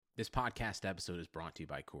This podcast episode is brought to you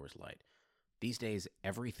by Coors Light. These days,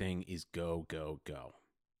 everything is go, go, go.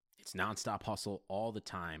 It's nonstop hustle all the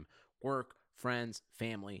time. Work, friends,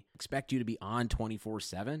 family expect you to be on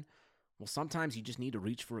 24/7. Well, sometimes you just need to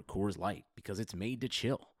reach for a Coors Light because it's made to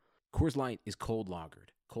chill. Coors Light is cold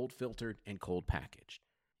lagered, cold filtered, and cold packaged.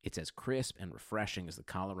 It's as crisp and refreshing as the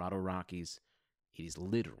Colorado Rockies. It is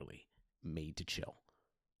literally made to chill.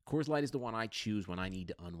 Coors Light is the one I choose when I need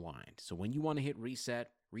to unwind. So when you want to hit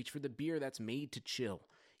reset, reach for the beer that's made to chill.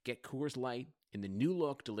 Get Coors Light in the new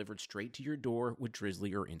look delivered straight to your door with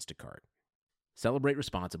Drizzly or Instacart. Celebrate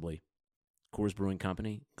responsibly. Coors Brewing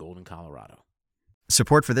Company, Golden, Colorado.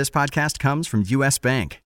 Support for this podcast comes from U.S.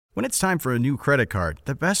 Bank. When it's time for a new credit card,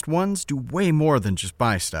 the best ones do way more than just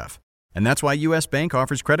buy stuff. And that's why U.S. Bank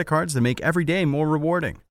offers credit cards that make every day more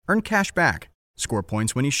rewarding. Earn cash back, score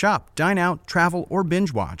points when you shop, dine out, travel, or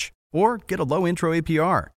binge watch, or get a low intro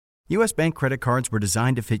APR. U.S. Bank credit cards were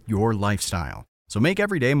designed to fit your lifestyle. So make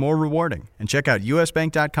every day more rewarding and check out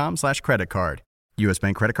usbank.com/credit card. U.S.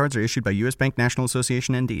 Bank credit cards are issued by U.S. Bank National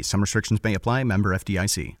Association ND. Some restrictions may apply. Member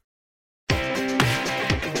FDIC.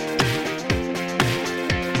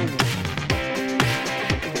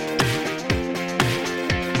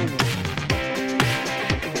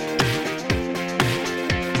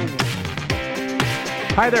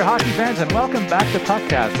 Hi there, hockey fans, and welcome back to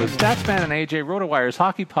Puckcast with Statsman and AJ, RotoWire's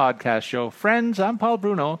hockey podcast show. Friends, I'm Paul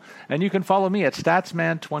Bruno, and you can follow me at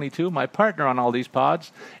Statsman22. My partner on all these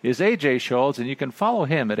pods is AJ Scholz, and you can follow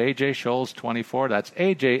him at AJ Scholz24. That's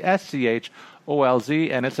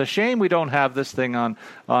AJSCHOLZ, and it's a shame we don't have this thing on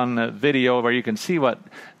video where you can see what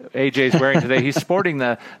AJ's wearing today. He's sporting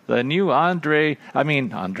the new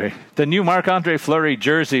the new Marc-Andre Fleury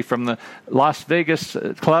jersey from the Las Vegas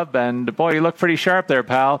club, and boy, you look pretty sharp there,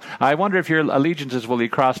 pal. I wonder if your allegiances will be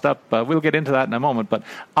crossed up. We'll get into that in a moment, but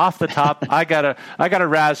off the top, I gotta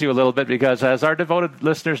razz you a little bit because, as our devoted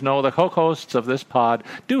listeners know, the co-hosts of this pod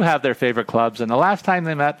do have their favorite clubs, and the last time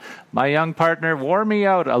they met, my young partner wore me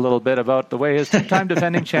out a little bit about the way his two-time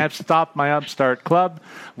defending champ stopped my upstart club.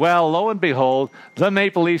 Well, lo and behold, the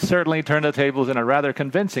Maple Leafs certainly turned the tables in a rather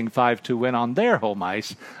convincing 5-2 win on their home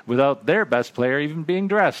ice without their best player even being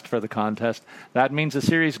dressed for the contest. That means the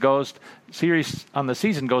series on the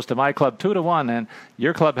season goes to my club 2-1, and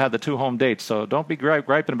your club had the 2 home dates, so don't be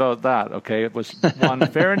griping about that, okay? It was won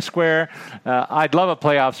fair and square. I'd love a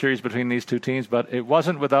playoff series between these two teams, but it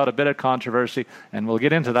wasn't without a bit of controversy, and we'll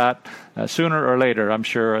get into that sooner or later, I'm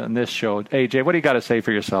sure, in this show. AJ, what do you got to say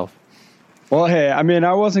for yourself? Well, hey, I mean,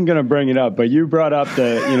 I wasn't going to bring it up, but you brought up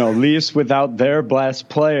the, Leafs without their best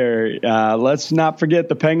player. Let's not forget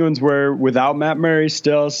the Penguins were without Matt Murray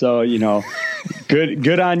still. So,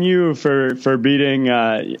 good on you for beating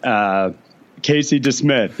Casey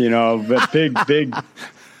DeSmith.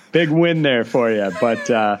 Big win there for you.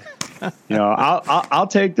 But, I'll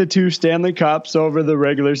take the 2 Stanley Cups over the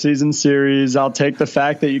regular season series. I'll take the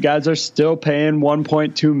fact that you guys are still paying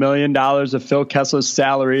 $1.2 million of Phil Kessler's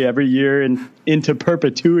salary every year into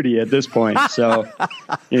perpetuity at this point. So,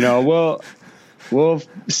 we'll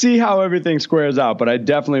see how everything squares out. But I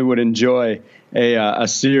definitely would enjoy a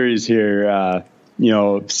series here.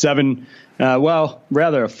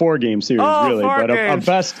 Rather a 4-game series, really, but a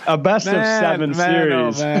best of 7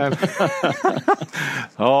 series.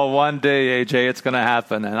 One day, AJ, it's going to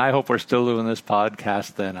happen, and I hope we're still doing this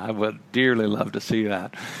podcast then. I would dearly love to see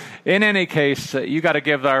that. In any case, you got to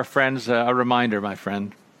give our friends a reminder, my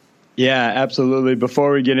friend. Yeah, absolutely.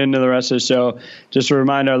 Before we get into the rest of the show, just to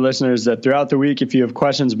remind our listeners that throughout the week, if you have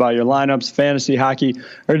questions about your lineups, fantasy hockey,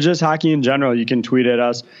 or just hockey in general, you can tweet at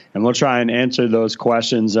us, and we'll try and answer those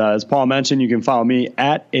questions. As Paul mentioned, you can follow me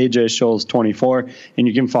at AJ Scholz24, and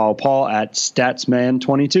you can follow Paul at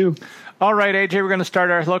Statsman22. All right, AJ, we're going to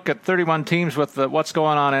start our look at 31 teams with what's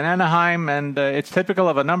going on in Anaheim, and it's typical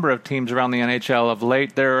of a number of teams around the NHL of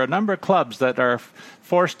late. There are a number of clubs that are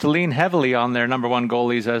forced to lean heavily on their number one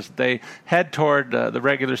goalies as they head toward the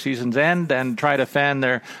regular season's end and try to fan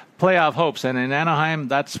their playoff hopes. And in Anaheim,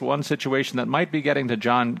 that's one situation that might be getting to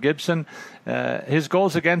John Gibson. His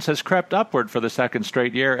goals against has crept upward for the second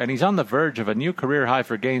straight year, and he's on the verge of a new career high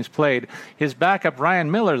for games played. His backup,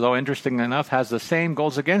 Ryan Miller, though, interestingly enough, has the same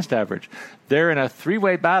goals against average. They're in a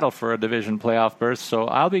 3-way battle for a division playoff berth, so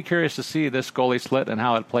I'll be curious to see this goalie split and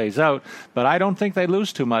how it plays out. But I don't think they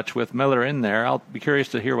lose too much with Miller in there. I'll be curious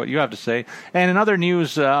to hear what you have to say. And in other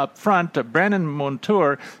news up front, Brandon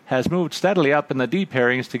Montour has moved steadily up in the D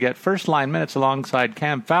pairings to get first-line minutes alongside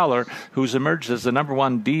Cam Fowler, who's emerged as the number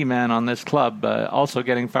one D-man on this club, also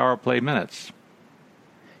getting power play minutes.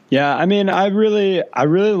 Yeah, I mean, I really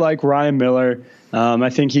like Ryan Miller. I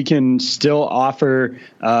think he can still offer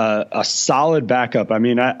a solid backup. I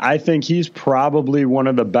mean, I think he's probably one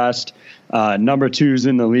of the best number twos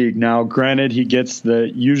in the league. Now, granted, he gets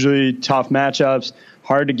the usually tough matchups,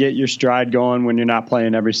 hard to get your stride going when you're not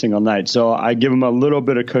playing every single night. So I give him a little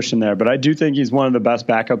bit of cushion there, but I do think he's one of the best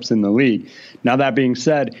backups in the league. Now, that being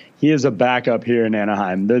said, he is a backup here in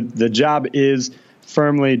Anaheim. The job is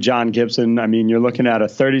firmly John Gibson. I mean, you're looking at a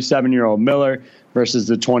 37-year-old Miller versus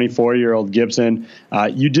the 24-year-old Gibson.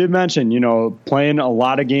 You did mention, playing a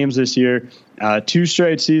lot of games this year, 2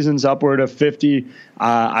 straight seasons upward of 50.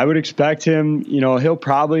 I would expect him, he'll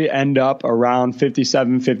probably end up around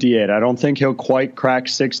 57, 58. I don't think he'll quite crack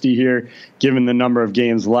 60 here, given the number of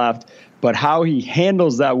games left. But how he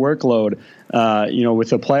handles that workload, with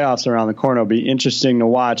the playoffs around the corner will be interesting to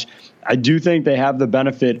watch. I do think they have the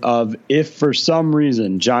benefit of, if for some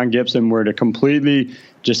reason John Gibson were to completely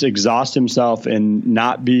just exhaust himself and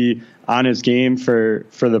not be on his game for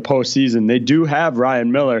the postseason, they do have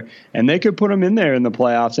Ryan Miller, and they could put him in there in the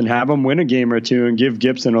playoffs and have him win a game or two and give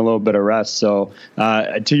Gibson a little bit of rest. So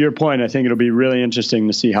to your point, I think it'll be really interesting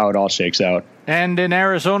to see how it all shakes out. And in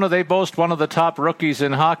Arizona, they boast one of the top rookies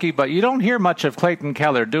in hockey, but you don't hear much of Clayton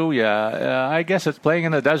Keller, do you? I guess it's playing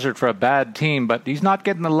in the desert for a bad team, but he's not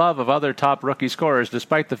getting the love of other top rookie scorers,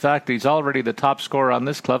 despite the fact that he's already the top scorer on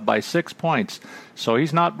this club by 6 points. So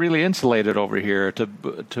he's not really insulated over here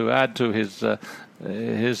to add to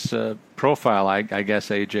his profile, I guess,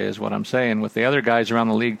 AJ, is what I'm saying, with the other guys around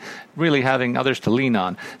the league really having others to lean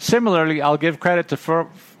on. Similarly, I'll give credit to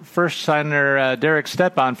first signer Derek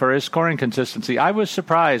Stepan for his scoring consistency. I was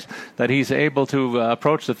surprised that he's able to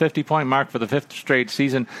approach the 50-point mark for the 5th straight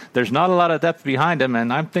season. There's not a lot of depth behind him,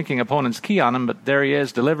 and I'm thinking opponents key on him, but there he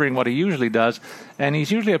is delivering what he usually does, and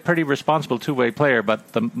he's usually a pretty responsible two-way player,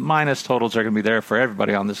 but the minus totals are going to be there for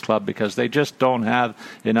everybody on this club because they just don't have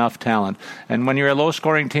enough talent. And when you're a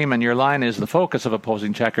low-scoring team and your line is the focus of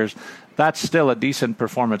opposing checkers, that's still a decent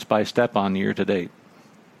performance by Stepan year to date.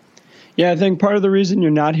 Yeah, I think part of the reason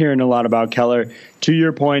you're not hearing a lot about Keller, to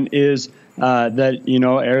your point, is that,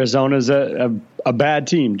 Arizona's a bad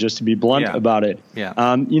team, just to be blunt about it. Yeah.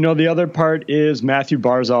 The other part is Matthew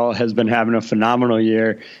Barzal has been having a phenomenal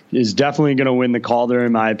year. He's definitely going to win the Calder,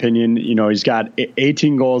 in my opinion. He's got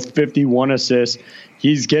 18 goals, 51 assists.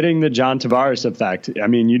 He's getting the John Tavares effect. I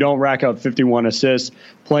mean, you don't rack up 51 assists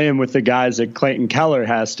playing with the guys that Clayton Keller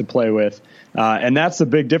has to play with. And that's the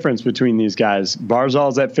big difference between these guys.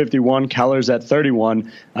 Barzal's at 51, Keller's at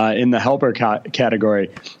 31 in the helper category.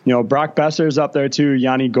 Brock Besser's up there too,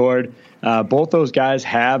 Yanni Gourde. Both those guys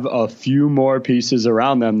have a few more pieces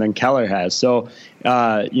around them than Keller has. So,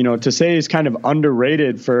 to say he's kind of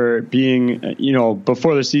underrated for being,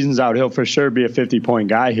 before the season's out, he'll for sure be a 50-point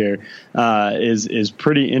guy here, is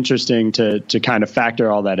pretty interesting to kind of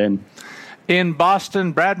factor all that in. In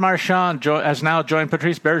Boston, Brad Marchand has now joined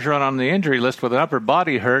Patrice Bergeron on the injury list with an upper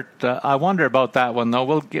body hurt. I wonder about that one, though.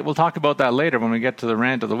 We'll talk about that later when we get to the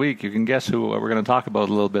rant of the week. You can guess who we're going to talk about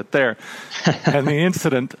a little bit there. And the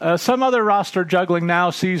incident. Some other roster juggling now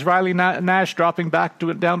sees Riley Nash dropping back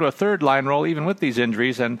down to a third-line role, even with these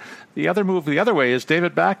injuries. And the other move the other way is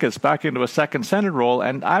David Backes back into a second center role.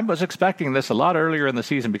 And I was expecting this a lot earlier in the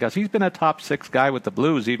season because he's been a top 6 guy with the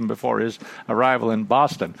Blues even before his arrival in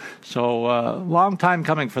Boston. So long time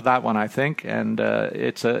coming for that one, I think, and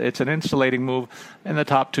it's an insulating move in the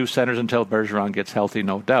top 2 centers until Bergeron gets healthy,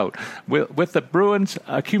 no doubt. With the Bruins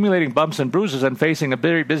accumulating bumps and bruises and facing a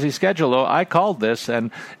very busy schedule, though, I called this, and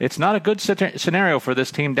it's not a good scenario for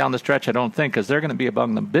this team down the stretch, I don't think, because they're going to be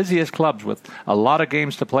among the busiest clubs with a lot of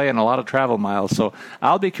games to play and a lot of travel miles. So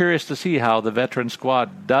I'll be curious to see how the veteran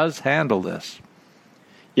squad does handle this.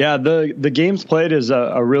 Yeah, the games played is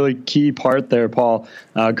a really key part there, Paul.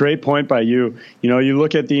 Great point by you. You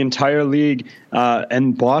look at the entire league,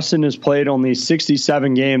 and Boston has played only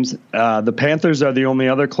 67 games. The Panthers are the only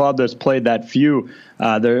other club that's played that few.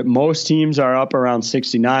 Most teams are up around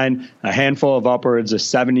 69, a handful of upwards of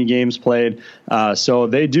 70 games played. So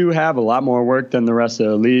they do have a lot more work than the rest of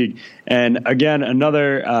the league. And again,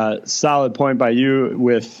 another solid point by you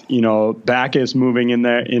with, Backes moving in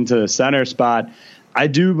there into the center spot. I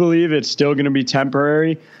do believe it's still going to be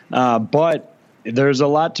temporary, but there's a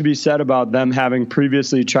lot to be said about them having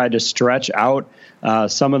previously tried to stretch out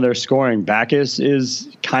some of their scoring. Backes is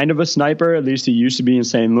kind of a sniper, at least he used to be in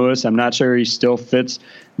St. Louis. I'm not sure he still fits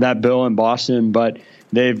that bill in Boston, but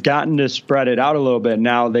they've gotten to spread it out a little bit.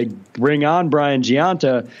 Now they bring on Brian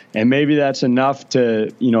Giunta, and maybe that's enough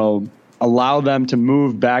to, allow them to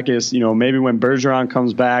move Backes, maybe when Bergeron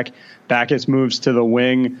comes back, Backus moves to the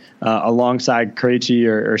wing alongside Krejci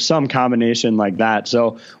or some combination like that.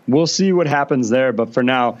 So we'll see what happens there. But for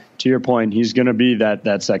now, to your point, he's going to be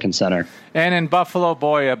that second center. And in Buffalo,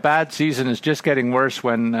 boy, a bad season is just getting worse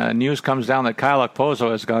when news comes down that Kyle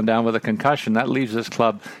Okposo has gone down with a concussion. That leaves this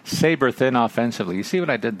club saber thin offensively. You see what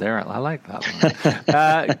I did there? I like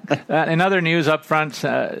that one. In other news up front,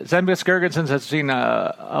 Zemgus Girgensons has seen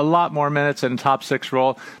a lot more minutes in top six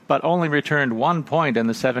role, but only returned 1 point in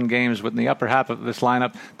the 7 games within the upper half of this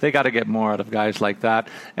lineup. They got to get more out of guys like that.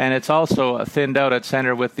 And it's also thinned out at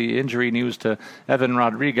center with the injury news to Evan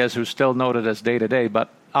Rodriguez, who's still noted as day-to-day, but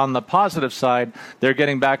on the positive side, they're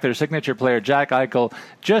getting back their signature player, Jack Eichel,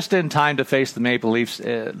 just in time to face the Maple Leafs.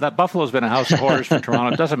 That Buffalo's been a house of horrors for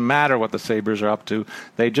Toronto. It doesn't matter what the Sabres are up to.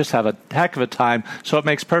 They just have a heck of a time. So it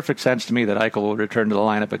makes perfect sense to me that Eichel will return to the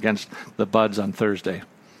lineup against the Buds on Thursday.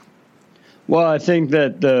 Well, I think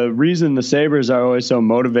that the reason the Sabres are always so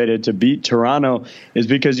motivated to beat Toronto is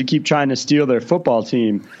because you keep trying to steal their football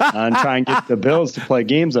team and try and get the Bills to play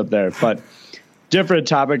games up there. But different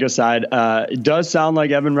topic aside, it does sound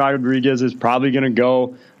like Evan Rodriguez is probably going to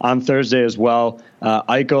go on Thursday as well.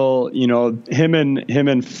 Eichel, him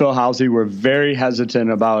and Phil Housey were very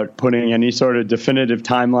hesitant about putting any sort of definitive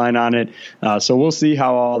timeline on it. So we'll see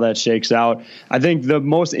how all that shakes out. I think the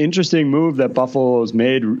most interesting move that Buffalo's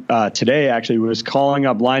made today actually was calling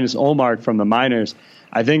up Linus Ullmark from the minors.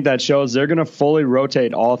 I think that shows they're going to fully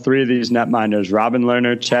rotate all 3 of these netminders, Robin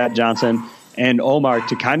Lerner, Chad Johnson, and Ullmark,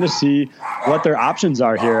 to kind of see what their options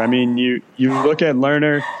are here. I mean, you look at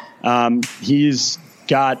Lerner, he's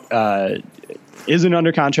got isn't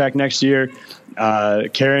under contract next year,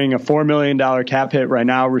 carrying a $4 million cap hit right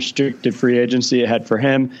now, restricted free agency ahead for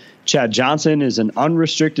him. Chad Johnson is an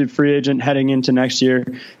unrestricted free agent heading into next year.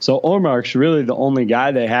 So Ullmark's really the only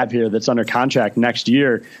guy they have here that's under contract next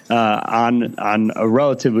year on a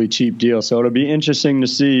relatively cheap deal. So it'll be interesting to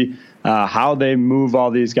see how they move all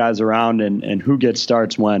these guys around and who gets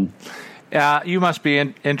starts when. You must be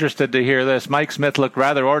interested to hear this. Mike Smith looked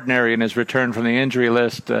rather ordinary in his return from the injury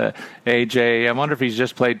list, AJ. I wonder if he's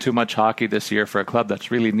just played too much hockey this year for a club that's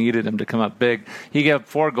really needed him to come up big. He gave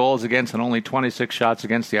 4 goals against and only 26 shots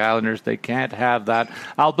against the Islanders. They can't have that.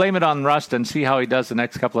 I'll blame it on rust and see how he does the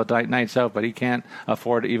next couple of nights out, but he can't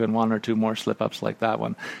afford even 1 or 2 more slip-ups like that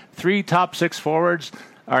one. 3 top 6 forwards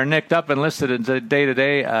are nicked up and listed in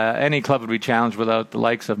day-to-day. Any club would be challenged without the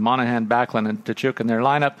likes of Monahan, Backlund, and Tkachuk in their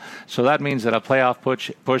lineup. So that means that a playoff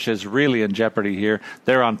push is really in jeopardy here.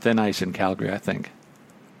 They're on thin ice in Calgary, I think.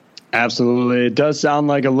 Absolutely. It does sound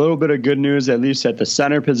like a little bit of good news, at least at the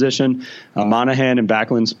center position. Monahan and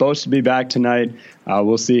Backlund supposed to be back tonight.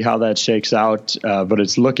 We'll see how that shakes out, but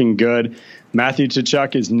it's looking good. Matthew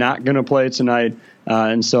Tkachuk is not going to play tonight.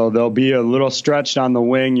 And so they'll be a little stretched on the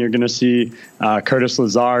wing. You're going to see Curtis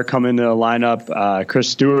Lazar come into the lineup. Chris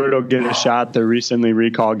Stewart will get a shot, the recently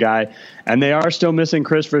recalled guy. And they are still missing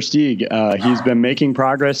Chris Versteeg. He's been making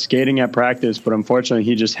progress skating at practice, but unfortunately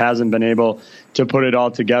he just hasn't been able to put it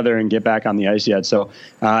all together and get back on the ice yet. So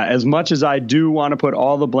as much as I do want to put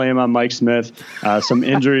all the blame on Mike Smith, some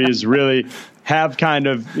injuries really have kind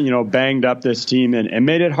of, banged up this team and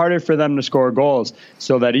made it harder for them to score goals,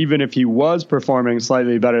 so that even if he was performing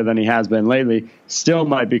slightly better than he has been lately, still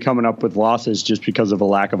might be coming up with losses just because of a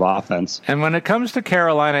lack of offense. And when it comes to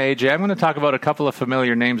Carolina, AJ, I'm going to talk about a couple of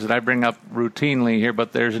familiar names that I bring up routinely here,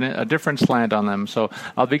 but there's a different slant on them. So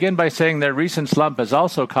I'll begin by saying their recent slump has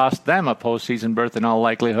also cost them a postseason berth in all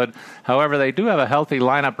likelihood. However, they do have a healthy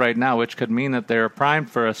lineup right now, which could mean that they're primed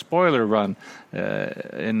for a spoiler run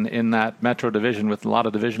in that Metro division with a lot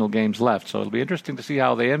of divisional games left. So it'll be interesting to see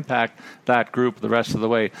how they impact that group the rest of the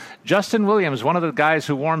way. Justin Williams, one of the guys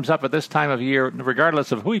who warms up at this time of year,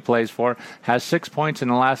 regardless of who he plays for, has 6 points in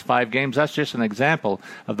the last 5 games. That's just an example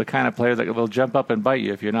of the kind of player that will jump up and bite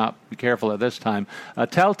you if you're not careful at this time. A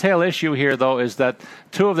telltale issue here, though, is that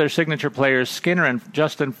 2 of their signature players,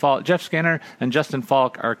 Jeff Skinner and Justin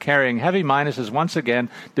Falk, are carrying heavy minuses once again,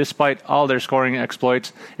 despite all their scoring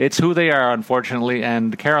exploits. It's who they are, unfortunately,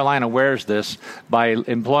 and Carolina wears this by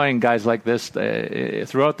employing guys like this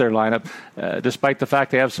throughout their lineup. Despite the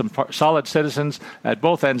fact they have some solid citizens at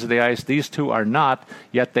both ends of the ice, these 2 are not,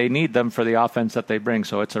 yet they need them for the offense that they bring.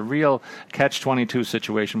 So it's a real catch-22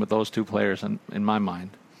 situation with those 2 players in my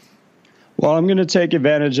mind. Well, I'm going to take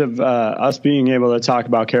advantage of us being able to talk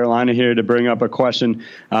about Carolina here to bring up a question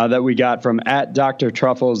that we got from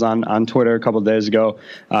 @DrTruffles on Twitter a couple of days ago.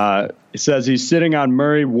 It says he's sitting on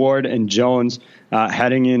Murray, Ward, and Jones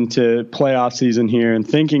heading into playoff season here and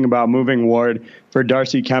thinking about moving Ward for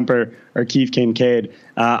Darcy Kemper or Keith Kincaid.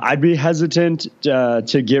 I'd be hesitant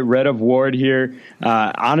to get rid of Ward here.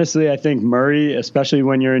 Honestly, I think Murray, especially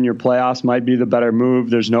when you're in your playoffs, might be the better move.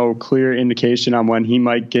 There's no clear indication on when he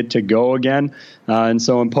might get to go again. And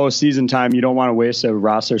so in postseason time, you don't want to waste a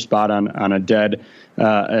roster spot on a dead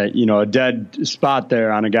spot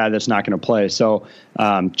there on a guy that's not going to play. So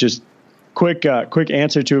just quick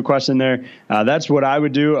answer to a question there. That's what I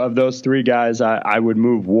would do of those three guys. I would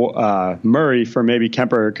move Murray for maybe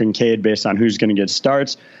Kemper or Kincaid based on who's going to get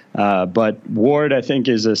starts. But Ward, I think,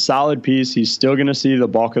 is a solid piece. He's still going to see the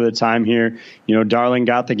bulk of the time here. Darling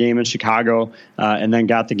got the game in Chicago and then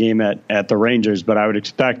got the game at the Rangers, but I would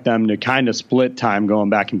expect them to kind of split time going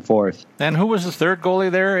back and forth. And who was the third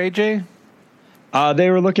goalie there, AJ? They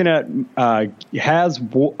were looking at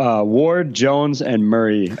Ward, Jones, and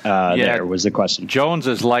Murray. There was the question. Jones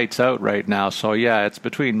is lights out right now, so yeah, it's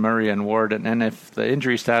between Murray and Ward. And if the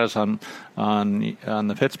injury status on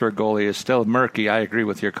the Pittsburgh goalie is still murky, I agree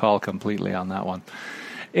with your call completely on that one.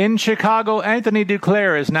 In Chicago, Anthony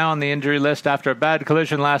Duclair is now on the injury list after a bad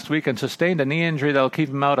collision last week and sustained a knee injury that will keep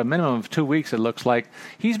him out a minimum of 2 weeks, it looks like.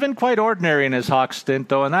 He's been quite ordinary in his Hawks stint,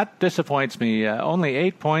 though, and that disappoints me. Only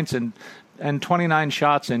 8 points and 29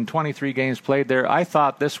 shots in 23 games played there. I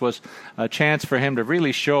thought this was a chance for him to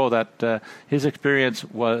really show that his experience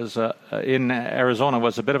was in Arizona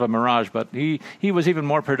was a bit of a mirage, but he was even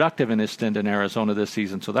more productive in his stint in Arizona this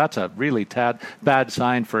season. So that's a really bad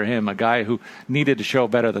sign for him, a guy who needed to show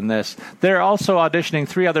better than this. They're also auditioning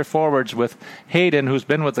 3 other forwards with Hayden, who's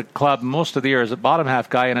been with the club most of the year as a bottom half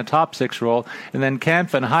guy in a top 6 role, and then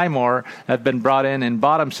Kampf and Highmore have been brought in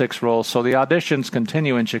bottom 6 roles. So the auditions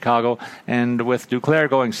continue in Chicago. And with Duclair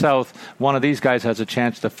going south, one of these guys has a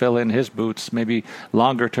chance to fill in his boots, maybe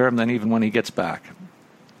longer term than even when he gets back.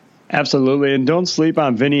 Absolutely. And don't sleep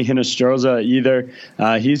on Vinny Hinostroza either.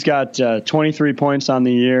 He's got 23 points on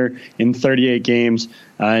the year in 38 games,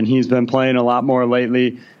 and he's been playing a lot more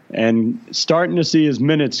lately and starting to see his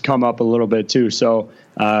minutes come up a little bit too. So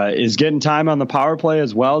is getting time on the power play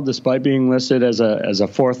as well, despite being listed as a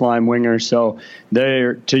fourth line winger. So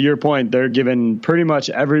they're, to your point, they're giving pretty much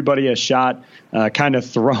everybody a shot, kind of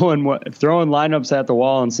throwing lineups at the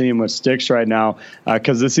wall and seeing what sticks right now,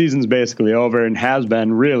 because the season's basically over and has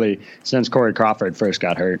been really since Corey Crawford first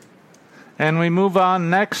got hurt. And we move on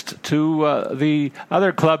next to the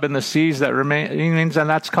other club in the C's that remains, and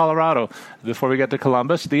that's Colorado. Before we get to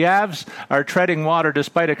Columbus, the Avs are treading water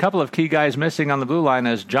despite a couple of key guys missing on the blue line,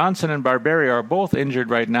 as Johnson and Barberio are both injured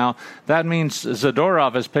right now. That means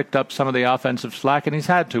Zadorov has picked up some of the offensive slack, and he's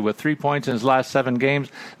had to with 3 points in his last 7 games.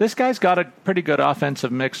 This guy's got a pretty good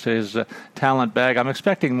offensive mix to his talent bag. I'm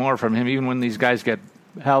expecting more from him, even when these guys get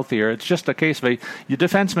healthier. It's just a case of your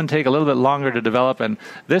defensemen take a little bit longer to develop, and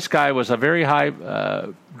this guy was a very high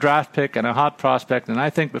draft pick and a hot prospect, and I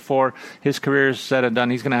think before his career is said and done,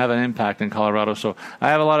 he's going to have an impact in Colorado. So I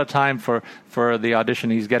have a lot of time for the audition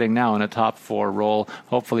he's getting now in a top 4 role.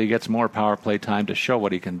 Hopefully he gets more power play time to show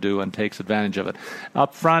what he can do and takes advantage of it.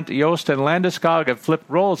 Up front, Yost and Landeskog have flipped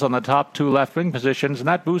roles on the top 2 left wing positions, and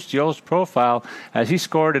that boosts Yost's profile as he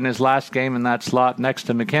scored in his last game in that slot next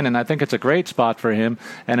to McKinnon. I think it's a great spot for him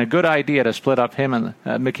and a good idea to split up him and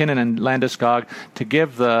McKinnon and Landeskog to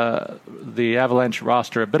give the Avalanche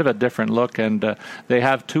roster a bit of a different look, and they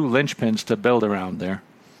have 2 linchpins to build around there.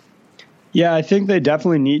 Yeah, I think they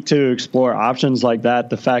definitely need to explore options like that.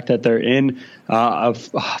 The fact that they're in a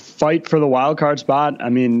fight for the wild card spot. I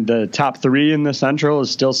mean, the top 3 in the Central is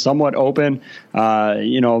still somewhat open.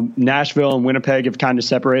 Nashville and Winnipeg have kind of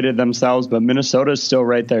separated themselves, but Minnesota is still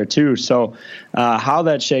right there too. So how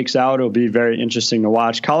that shakes out will be very interesting to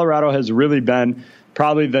watch. Colorado has really been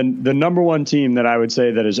probably the number one team that I would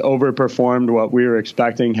say that has overperformed what we were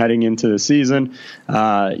expecting heading into the season.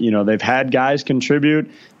 They've had guys contribute.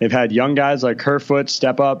 They've had young guys like Kerfoot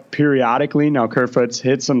step up periodically. Now Kerfoot's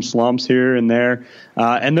hit some slumps here and there.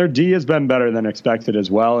 And their D has been better than expected as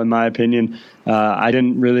well, in my opinion. I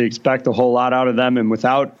didn't really expect a whole lot out of them. And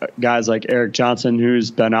without guys like Eric Johnson, who's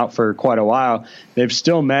been out for quite a while, they've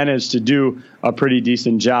still managed to do a pretty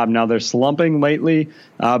decent job. Now they're slumping lately,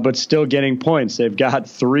 but still getting points. They've got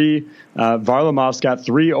 3. Varlamov's got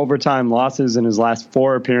 3 overtime losses in his last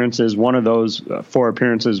 4 appearances. One of those 4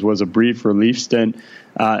 appearances was a brief relief stint.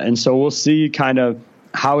 And so we'll see kind of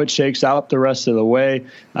how it shakes out the rest of the way.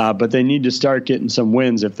 But they need to start getting some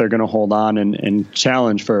wins if they're going to hold on and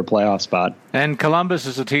challenge for a playoff spot. And Columbus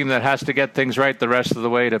is a team that has to get things right the rest of the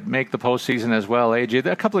way to make the postseason as well, AJ.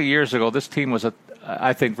 A couple of years ago, this team was,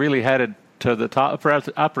 I think, really headed to the top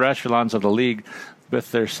upper echelons of the league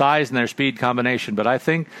with their size and their speed combination. But I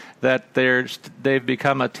think that they've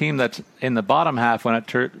become a team that's in the bottom half when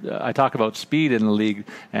I talk about speed in the league,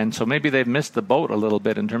 and so maybe they've missed the boat a little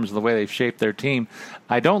bit in terms of the way they've shaped their team.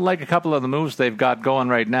 I don't like a couple of the moves they've got going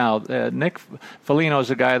right now. Nick Foligno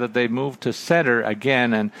is a guy that they moved to center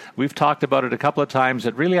again, and we've talked about it a couple of times.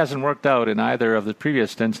 It really hasn't worked out in either of the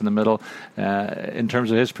previous stints in the middle in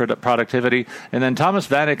terms of his productivity. And then Thomas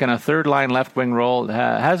Vanek in a third-line left-wing role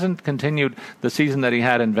hasn't continued the season that he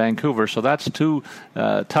had in Vancouver, so that's two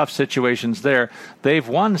tough situations there. They've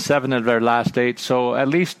won 7 of their last 8, so at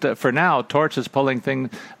least for now, Torts is pulling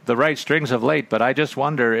the right strings of late. But I just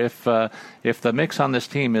wonder if the mix on this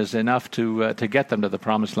team is enough to get them to the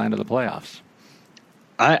promised land of the playoffs.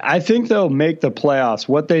 I think they'll make the playoffs.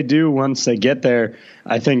 What they do once they get there,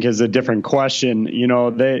 I think, is a different question. You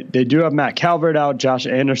know, they do have Matt Calvert out. Josh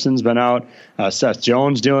Anderson's been out. Seth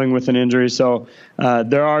Jones dealing with an injury. So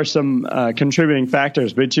there are some contributing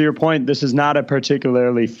factors. But to your point, this is not a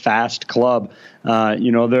particularly fast club.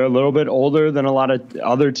 You know, they're a little bit older than a lot of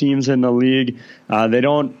other teams in the league. They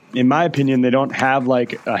don't, in my opinion, they don't have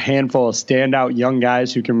like a handful of standout young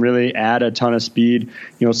guys who can really add a ton of speed.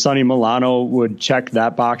 You know, Sonny Milano would check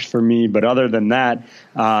that box for me. But other than that,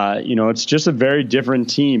 you know, it's just a very different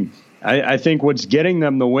team. I think what's getting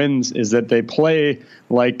them the wins is that they play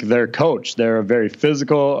like their coach. They're a very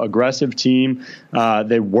physical, aggressive team.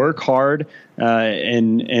 They work hard.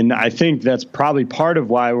 And I think that's probably part of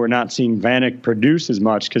why we're not seeing Vanek produce as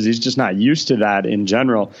much, because he's just not used to that in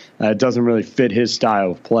general. It doesn't really fit his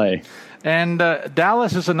style of play. And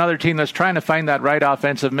Dallas is another team that's trying to find that right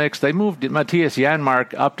offensive mix. They moved Matthias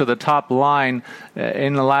Janmark up to the top line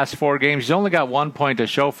in the last 4 games. He's only got 1 point to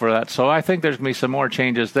show for that, so I think there's going to be some more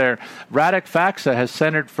changes there. Radek Faksa has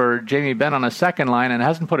centered for Jamie Benn on a second line and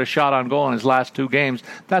hasn't put a shot on goal in his last 2 games.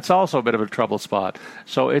 That's also a bit of a trouble spot.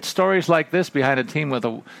 So it's stories like this behind a team with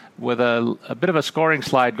a bit of a scoring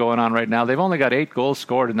slide going on right now. They've only got 8 goals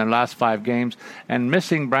scored in their last 5 games, and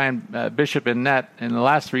missing Brian Bishop in net in the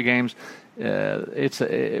last 3 games. It's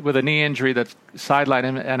with a knee injury that's sidelined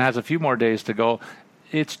him and has a few more days to go.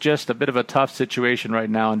 It's just a bit of a tough situation right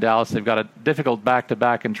now in Dallas. They've got a difficult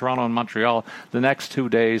back-to-back in Toronto and Montreal the next 2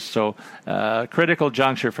 days, so critical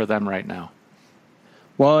juncture for them right now.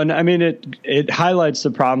 Well, and I mean, it highlights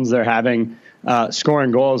the problems they're having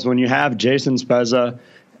scoring goals when you have Jason Spezza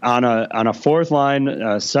on a fourth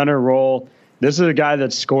line center role. This is a guy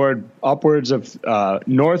that scored upwards of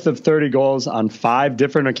north of 30 goals on 5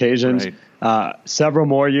 different occasions, right. Several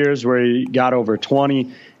more years where he got over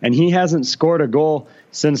 20, and he hasn't scored a goal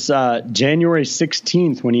since January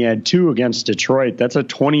 16th when he had 2 against Detroit. That's a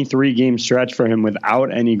 23-game stretch for him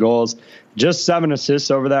without any goals, just 7 assists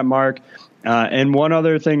over that mark. And one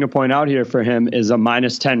other thing to point out here for him is a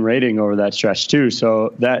 -10 rating over that stretch too,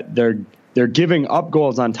 so that they're giving up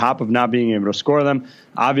goals on top of not being able to score them.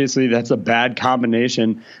 Obviously, that's a bad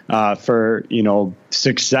combination for, you know,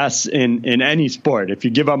 success in any sport. If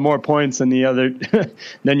you give up more points than the other,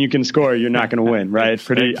 then you can score, you're not going to win, right?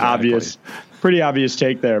 Pretty obvious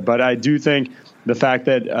take there. But I do think the fact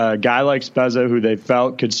that a guy like Spezza, who they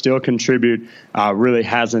felt could still contribute, really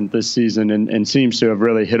hasn't this season and seems to have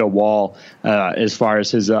really hit a wall as far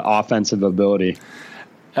as his offensive ability.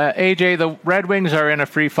 AJ, the Red Wings are in a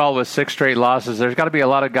free fall with 6 straight losses. There's got to be a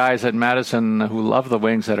lot of guys at Madison who love the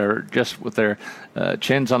Wings that are just with their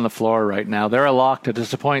chins on the floor right now. They're a lock to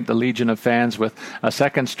disappoint the legion of fans with a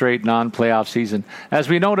second straight non-playoff season. As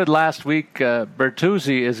we noted last week,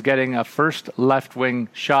 Bertuzzi is getting a first left wing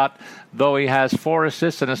shot. Though he has 4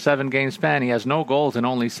 assists in a 7-game span, he has no goals and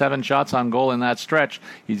only 7 shots on goal in that stretch.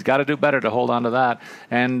 He's got to do better to hold on to that.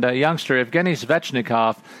 And youngster Evgeny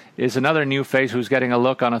Svechnikov is another new face who's getting a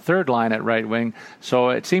look on a third line at right wing. So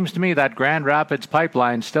it seems to me that Grand Rapids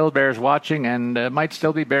pipeline still bears watching and might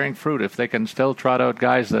still be bearing fruit if they can still trot out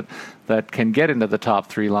guys that can get into the top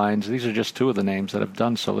 3 lines. These are just 2 of the names that have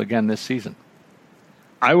done so again this season.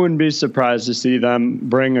 I wouldn't be surprised to see them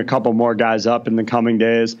bring a couple more guys up in the coming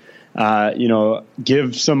days. You know,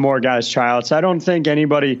 give some more guys tryouts. I don't think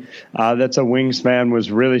anybody that's a Wings fan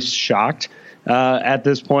was really shocked at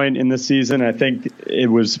this point in the season. I think it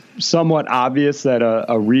was somewhat obvious that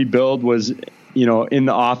a rebuild was, you know, in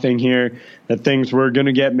the offing here, that things were going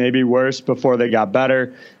to get maybe worse before they got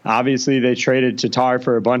better. Obviously, they traded Tatar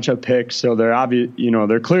for a bunch of picks, so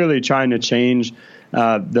they're clearly trying to change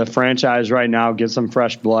the franchise right now, get some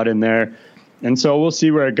fresh blood in there. And so we'll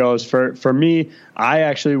see where it goes. For me, I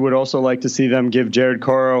actually would also like to see them give Jared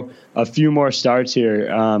Coro a few more starts here,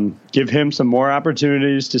 give him some more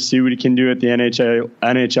opportunities to see what he can do at the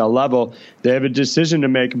NHL level. They have a decision to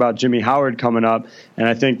make about Jimmy Howard coming up, and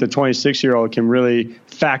I think the 26-year-old can really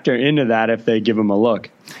factor into that if they give him a look.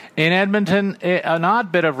 In Edmonton, an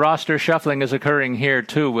odd bit of roster shuffling is occurring here,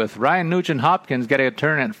 too, with Ryan Nugent-Hopkins getting a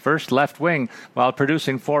turn at first left wing while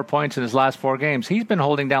producing 4 points in his last 4 games. He's been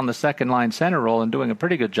holding down the second-line center role and doing a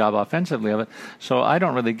pretty good job offensively of it, so I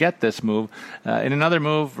don't really get this move. In another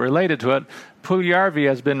move related to it, Puljujarvi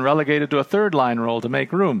has been relegated to a third-line role to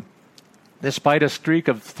make room, despite a streak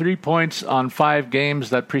of 3 points on 5 games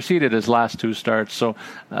that preceded his last 2 starts. So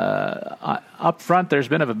up front, there's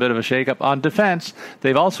been a bit of a shakeup. On defense,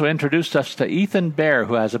 they've also introduced us to Ethan Bear,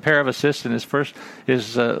 who has a pair of assists in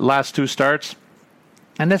his last 2 starts.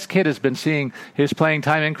 And this kid has been seeing his playing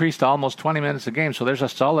time increase to almost 20 minutes a game, so there's a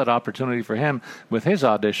solid opportunity for him with his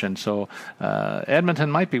audition. So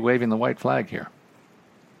Edmonton might be waving the white flag here.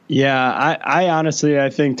 Yeah, I honestly, I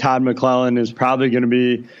think Todd McClellan is probably going to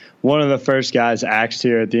be one of the first guys axed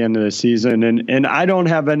here at the end of the season. And I don't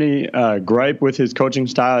have any gripe with his coaching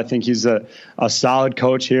style. I think he's a solid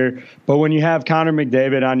coach here. But when you have Connor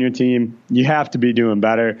McDavid on your team, you have to be doing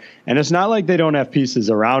better. And it's not like they don't have pieces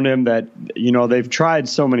around him that, they've tried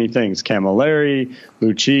so many things. Camilleri,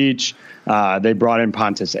 Lucic, they brought in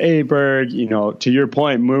Pontus Aberg, to your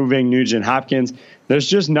point, moving Nugent-Hopkins. There's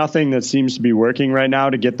just nothing that seems to be working right now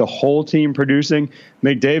to get the whole team producing.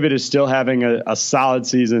 McDavid is still having a solid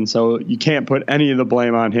season, so you can't put any of the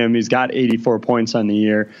blame on him. He's got 84 points on the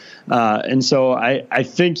year. And so I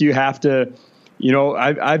think you have to,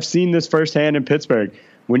 I've seen this firsthand in Pittsburgh.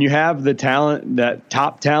 When you have the talent, that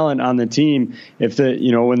top talent on the team,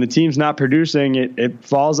 when the team's not producing, it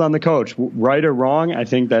falls on the coach. Right or wrong, I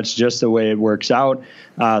think that's just the way it works out.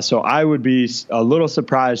 So I would be a little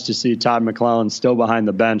surprised to see Todd McClellan still behind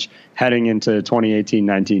the bench heading into the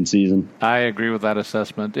 2018-19 season. I agree with that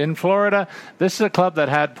assessment. In Florida, this is a club that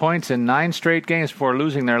had points in 9 straight games before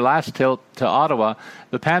losing their last tilt to Ottawa.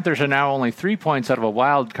 The Panthers are now only 3 points out of a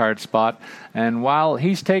wild card spot, and while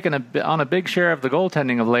he's taken on a big share of the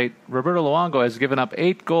goaltending of late, Roberto Luongo has given up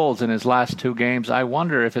 8 goals in his last 2 games. I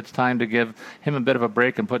wonder if it's time to give him a bit of a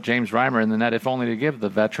break and put James Reimer in the net, if only to give the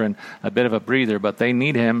veteran a bit of a breather. But they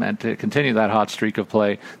need him and to continue that hot streak of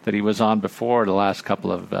play that he was on before the last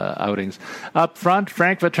couple of outings. Up front,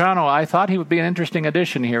 Frank Vatrano, I thought he would be an interesting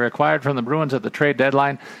addition here, acquired from the Bruins at the trade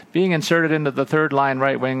deadline, being inserted into the third-line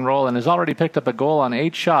right-wing role, and has already picked up a goal on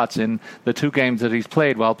 8 shots in the 2 games that he's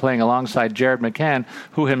played while playing alongside Jared McCann,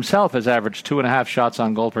 who himself has averaged 2.5 shots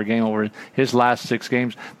on goal per game over his last 6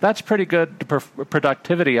 games. That's pretty good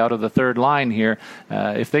productivity out of the third line here.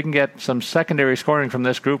 If they can get some secondary scoring from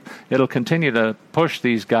this group, it'll continue to push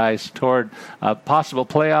these guys toward a possible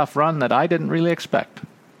playoff run that I didn't really expect.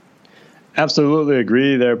 Absolutely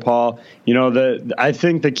agree there, Paul. I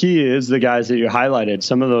think the key is the guys that you highlighted,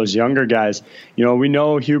 some of those younger guys. We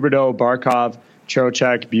know Huberdeau, Barkov,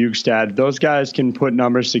 Trocheck, Bjugstad, those guys can put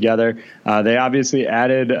numbers together. They obviously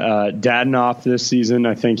added Dadonov this season.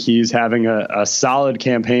 I think he's having a solid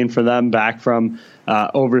campaign for them back from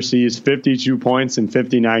overseas, 52 points in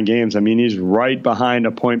 59 games. I mean, he's right behind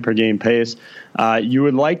a point per game pace. You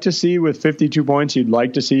would like to see with 52 points, you'd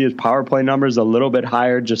like to see his power play numbers a little bit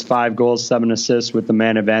higher, just 5 goals, 7 assists with the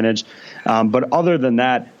man advantage. But other than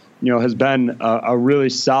that, has been a really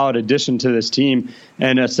solid addition to this team,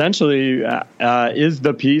 and essentially is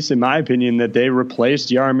the piece, in my opinion, that they replaced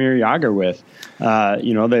Jaromir Jagr with.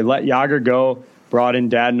 They let Jagr go, brought in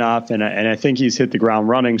Dadonov, and I think he's hit the ground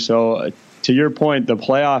running. So to your point, the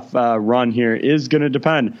playoff run here is going to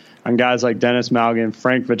depend on guys like Dennis Malgin,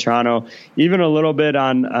 Frank Vatrano, even a little bit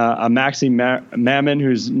on a Maxi Mammon,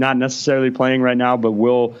 who's not necessarily playing right now, but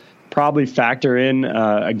will probably factor in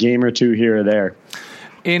a game or 2 here or there.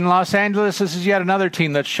 In Los Angeles, this is yet another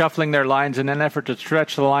team that's shuffling their lines in an effort to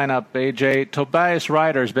stretch the lineup. AJ, Tobias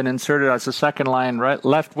Ryder has been inserted as the second line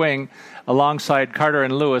left wing alongside Carter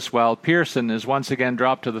and Lewis, while Pearson is once again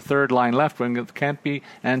dropped to the third line left wing with Kempe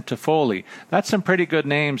and Toffoli. That's some pretty good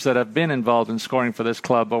names that have been involved in scoring for this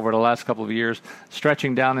club over the last couple of years,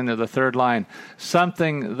 stretching down into the third line.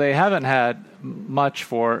 Something they haven't had much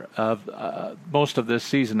for most of this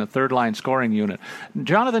season, a third-line scoring unit.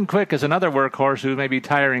 Jonathan Quick is another workhorse who may be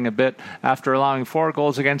tiring a bit after allowing 4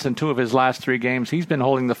 goals against in 2 of his last 3 games. He's been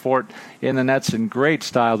holding the fort in the nets in great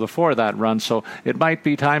style before that run, so it might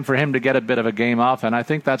be time for him to get a bit of a game off, and I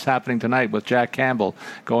think that's happening tonight with Jack Campbell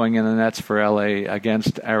going in the nets for LA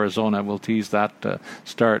against Arizona. We'll tease that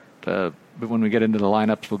start but when we get into the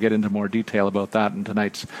lineups. We'll get into more detail about that in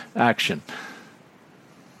tonight's action.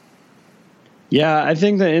 Yeah, I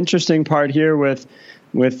think the interesting part here with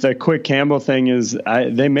the Quick Campbell thing is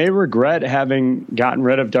they may regret having gotten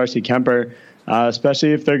rid of Darcy Kemper,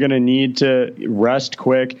 especially if they're going to need to rest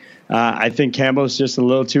Quick. I think Campbell's just a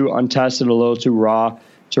little too untested, a little too raw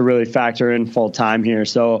to really factor in full time here.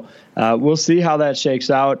 So we'll see how that shakes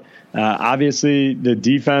out. Obviously, the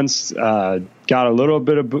defense got a little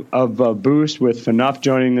bit of a boost with Phaneuf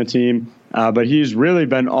joining the team, but he's really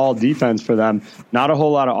been all defense for them. Not a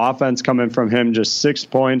whole lot of offense coming from him, just 6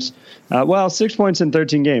 points. 6 points in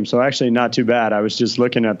 13 games, so actually not too bad. I was just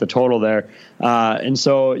looking at the total there. And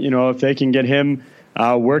so, if they can get him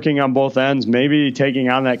working on both ends, maybe taking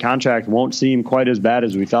on that contract won't seem quite as bad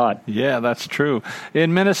as we thought. Yeah, that's true.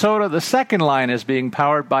 In Minnesota, the second line is being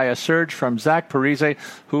powered by a surge from Zach Parise,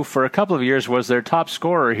 who for a couple of years was their top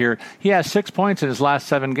scorer here. He has 6 points in his last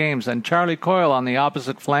 7 games, and Charlie Coyle on the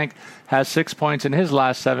opposite flank has 6 points in his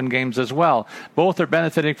last 7 games as well. Both are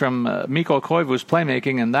benefiting from Mikko Koivu's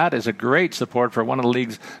playmaking, and that is a great support for one of the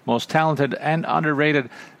league's most talented and underrated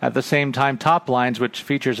at the same time top lines, which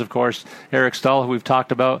features, of course, Eric Stahl, who we've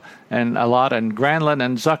talked about and a lot, and Granlund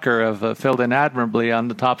and Zucker have filled in admirably on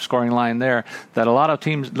the top scoring line there that a lot of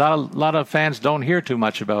teams, a lot of fans don't hear too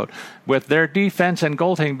much about. With their defense and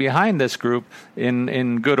goaltending behind this group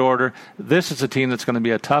in good order, this is a team that's going to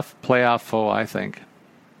be a tough playoff foe, I think.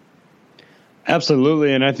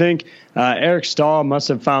 Absolutely, and I think Eric Stahl must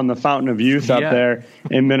have found the fountain of youth up there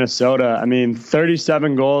in Minnesota. I mean,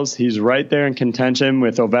 37 goals. He's right there in contention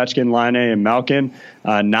with Ovechkin, Laine, and Malkin,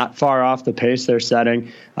 not far off the pace they're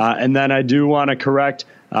setting. And then I do want to correct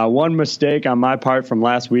one mistake on my part from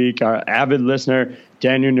last week. Our avid listener,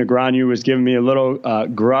 Daniel Negreanu, was giving me a little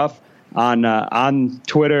gruff on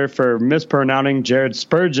Twitter for mispronouncing Jared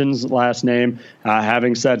Spurgeon's last name,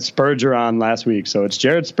 having said Spurgeon last week. So it's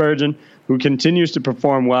Jared Spurgeon, who continues to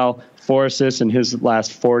perform well. 4 assists in his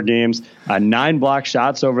last 4 games, 9 block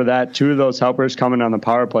shots over that. 2 of those helpers coming on the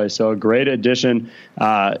power play. So a great addition,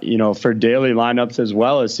 for daily lineups as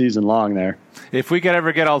well as season long there. If we could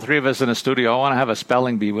ever get all 3 of us in a studio, I want to have a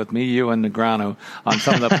spelling bee with me, you, and Negreanu on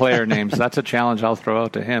some of the player names. That's a challenge I'll throw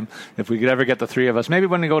out to him. If we could ever get the 3 of us, maybe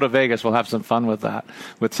when we go to Vegas, we'll have some fun with that,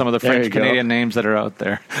 with some of the French-Canadian names that are out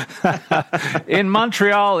there. In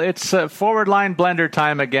Montreal, it's forward line blender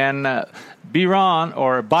time again. Byron,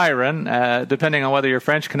 or Byron, depending on whether you're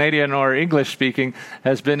French, Canadian, or English speaking,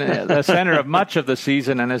 has been the center of much of the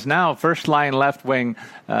season and is now first line left wing.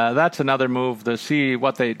 That's another move to see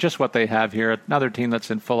what they have here. Another team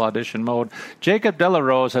that's in full audition mode. Jacob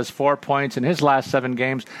Delarose has 4 points in his last 7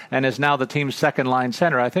 games and is now the team's second line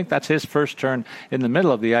center. I think that's his first turn in the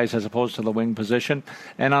middle of the ice as opposed to the wing position.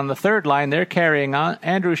 And on the third line, they're carrying on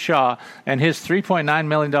Andrew Shaw and his $3.9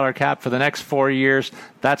 million cap for the next 4 years.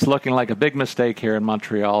 That's looking like a big mistake here in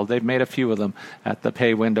Montreal. They've made a few of them at the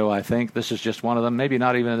pay window, I think. This is just one of them, maybe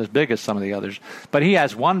not even as big as some of the others. But he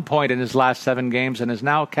has 1 point in his last 7 games and is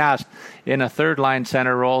now cast in a third-line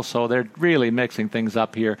center role, so they're really mixing things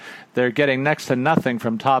up here. They're getting next to nothing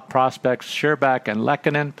from top prospects Scherbak and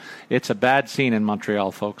Lehkonen. It's a bad scene in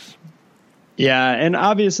Montreal, folks. Yeah, and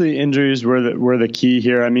obviously injuries were the key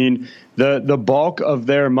here. I mean, the bulk of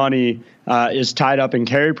their money is tied up in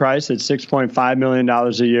Carey Price at $6.5 million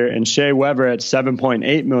a year and Shea Weber at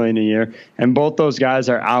 $7.8 million a year, and both those guys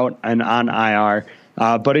are out and on IR.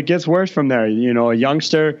 But it gets worse from there. A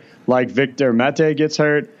youngster like Victor Mete gets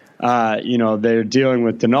hurt. They're dealing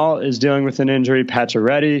with Denault is dealing with an injury.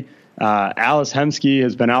 Pacioretty, Alice Hemsky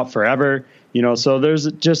has been out forever. So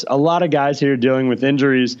there's just a lot of guys here dealing with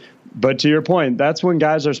injuries. But to your point, that's when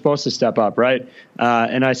guys are supposed to step up, right?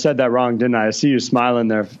 And I said that wrong, didn't I? I see you smiling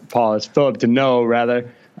there, Paul. It's Philip Deneau,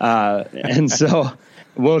 rather. And so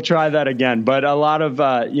we'll try that again. But a lot of,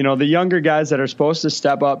 the younger guys that are supposed to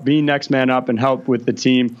step up, be next man up and help with the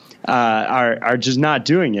team are just not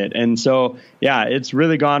doing it. And so, yeah, it's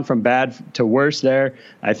really gone from bad to worse there.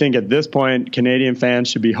 I think at this point, Canadian fans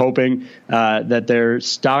should be hoping that their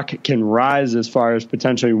stock can rise as far as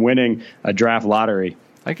potentially winning a draft lottery.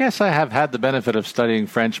 I guess I have had the benefit of studying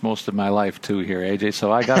French most of my life too here, AJ.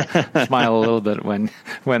 So I got to smile a little bit when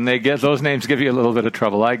they get those names give you a little bit of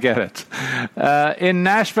trouble. I get it. In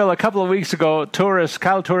Nashville a couple of weeks ago,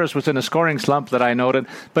 Kyle Turris was in a scoring slump that I noted,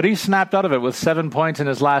 but he snapped out of it with 7 points in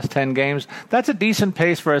his last 10 games. That's a decent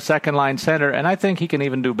pace for a second line center, and I think he can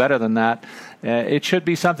even do better than that. It should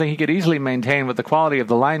be something he could easily maintain with the quality of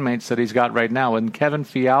the line mates that he's got right now in Kevin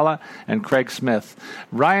Fiala and Craig Smith.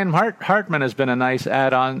 Ryan Hartman has been a nice add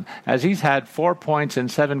bet on, as he's had 4 points in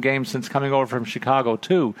 7 games since coming over from Chicago,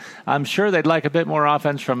 too. I'm sure they'd like a bit more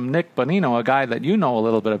offense from Nick Bonino, a guy that you know a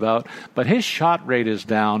little bit about, but his shot rate is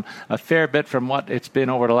down a fair bit from what it's been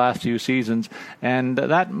over the last few seasons, and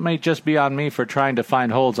that may just be on me for trying to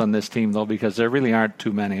find holes on this team, though, because there really aren't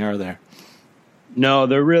too many, are there? No,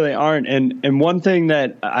 there really aren't. And one thing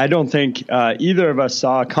that I don't think either of us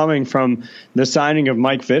saw coming from the signing of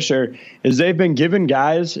Mike Fisher is they've been given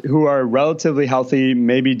guys who are relatively healthy,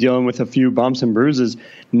 maybe dealing with a few bumps and bruises,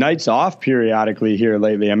 nights off periodically here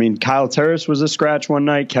lately. I mean, Kyle Turris was a scratch one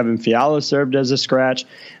night. Kevin Fiala served as a scratch.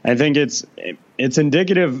 I think it's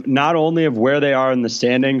indicative not only of where they are in the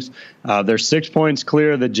standings. They're 6 points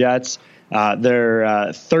clear of the Jets.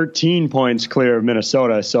 They're 13 points clear of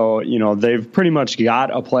Minnesota. So, they've pretty much got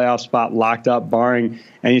a playoff spot locked up, barring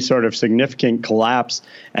any sort of significant collapse.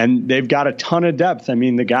 And they've got a ton of depth. I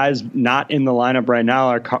mean, the guys not in the lineup right now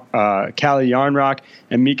are Calle Jarnrock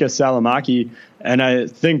and Mika Salamaki. And I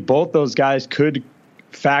think both those guys could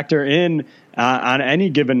factor in on any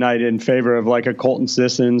given night in favor of like a Colton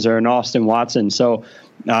Sissons or an Austin Watson. So,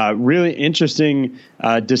 really interesting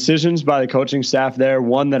decisions by the coaching staff there.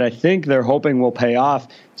 One that I think they're hoping will pay off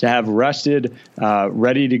to have rested,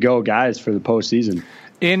 ready to go guys for the postseason.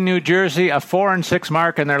 In New Jersey, a 4-6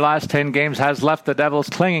 mark in their last 10 games has left the Devils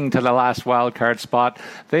clinging to the last wildcard spot.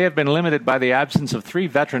 They have been limited by the absence of 3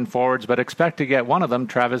 veteran forwards, but expect to get one of them,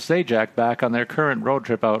 Travis Zajac, back on their current road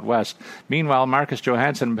trip out west. Meanwhile, Marcus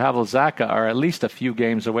Johansson and Pavel Zacha are at least a few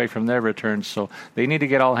games away from their returns, so they need to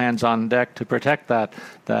get all hands on deck to protect that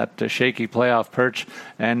shaky playoff perch,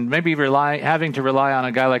 and maybe having to rely on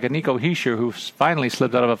a guy like a Nico Hischier, who finally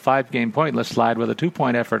slipped out of a 5-game pointless slide with a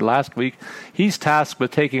 2-point effort last week. He's tasked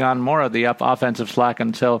with taking on more of the offensive slack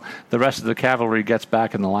until the rest of the cavalry gets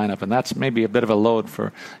back in the lineup, and that's maybe a bit of a load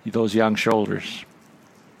for those young shoulders.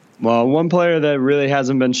 Well, one player that really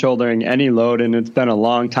hasn't been shouldering any load, and it's been a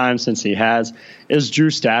long time since he has, is Drew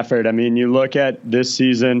Stafford. I mean, you look at this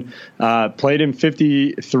season, played in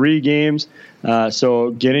 53 games,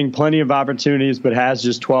 so getting plenty of opportunities, but has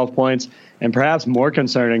just 12 points, and perhaps more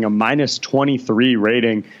concerning, a minus 23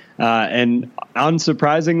 rating. And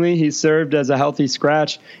unsurprisingly, he served as a healthy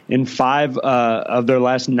scratch in 5 of their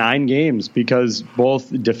last 9 games because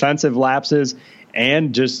both defensive lapses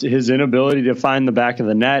and just his inability to find the back of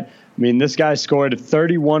the net. I mean, this guy scored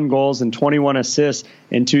 31 goals and 21 assists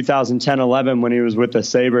in 2010-11 when he was with the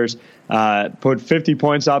Sabres, put 50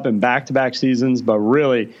 points up in back-to-back seasons, but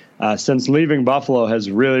really, since leaving Buffalo,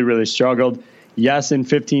 has really, really struggled. Yes, in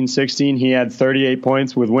 15-16, he had 38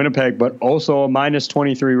 points with Winnipeg, but also a minus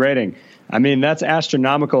 23 rating. I mean, that's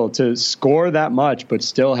astronomical to score that much, but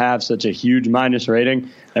still have such a huge minus rating.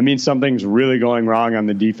 That means something's really going wrong on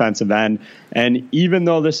the defensive end. And even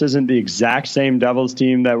though this isn't the exact same Devils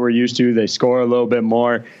team that we're used to, they score a little bit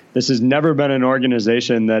more. This has never been an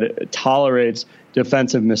organization that tolerates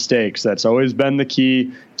defensive mistakes. That's always been the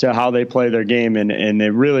key to how they play their game, and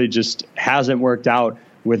it really just hasn't worked out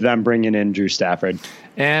with them bringing in Drew Stafford.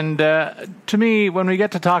 And to me, when we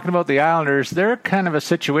get to talking about the Islanders, they're kind of a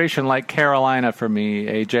situation like Carolina for me,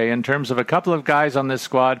 AJ, in terms of a couple of guys on this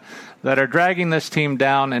squad that are dragging this team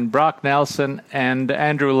down, and Brock Nelson and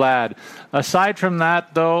Andrew Ladd. Aside from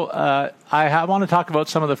that, though, I want to talk about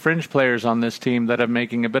some of the fringe players on this team that are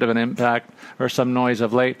making a bit of an impact or some noise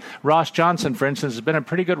of late. Ross Johnson, for instance, has been a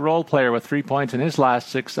pretty good role player with 3 points in his last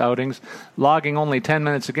 6 outings, logging only 10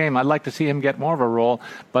 minutes a game. I'd like to see him get more of a role,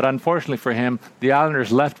 but unfortunately for him, the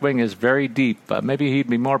Islanders' left wing is very deep. Maybe he'd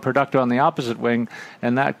be more productive on the opposite wing,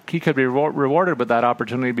 and that he could be rewarded with that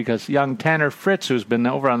opportunity because young Tanner Fritz, who's been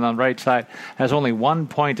over on the right side, has only 1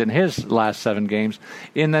 point in his last 7 games.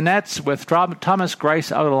 In the nets, with Thomas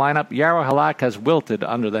Greiss out of the lineup, Jaro Halak has wilted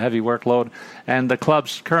under the heavy workload, and the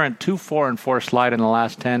club's current 2-4-4 slide in the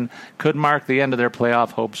last 10 could mark the end of their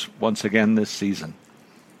playoff hopes once again this season.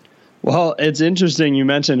 Well, it's interesting you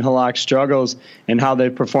mentioned Halak's struggles and how they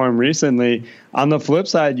performed recently. On the flip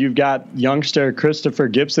side, you've got youngster Christopher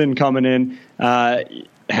Gibson coming in,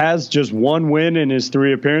 has just 1 win in his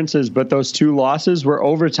 3 appearances, but those 2 losses were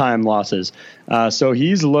overtime losses. So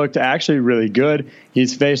he's looked actually really good.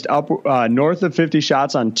 He's faced up north of 50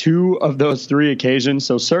 shots on 2 of those 3 occasions,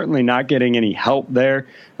 so certainly not getting any help there.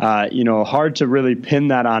 Hard to really pin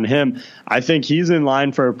that on him. I think he's in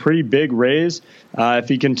line for a pretty big raise if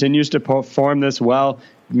he continues to perform this well.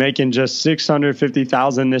 making just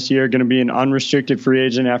 $650,000 this year, going to be an unrestricted free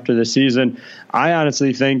agent after the season. I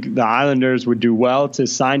honestly think the Islanders would do well to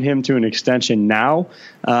sign him to an extension now,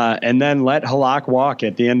 and then let Halak walk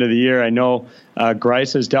at the end of the year. I know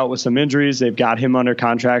Greiss has dealt with some injuries. They've got him under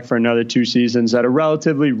contract for another 2 seasons at a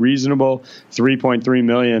relatively reasonable $3.3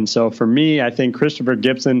 million. So for me, I think Christopher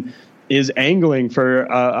Gibson is angling for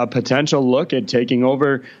a potential look at taking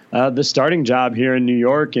over the starting job here in New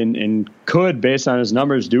York, and could, based on his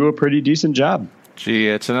numbers, do a pretty decent job. Gee,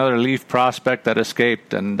 it's another Leaf prospect that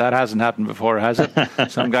escaped, and that hasn't happened before, has it?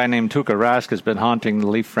 Some guy named Tuukka Rask has been haunting the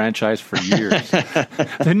Leaf franchise for years.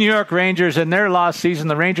 The New York Rangers, in their last season,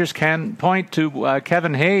 the Rangers can point to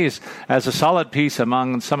Kevin Hayes as a solid piece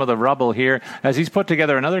among some of the rubble here, as he's put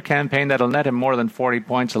together another campaign that'll net him more than 40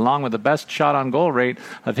 points, along with the best shot-on-goal rate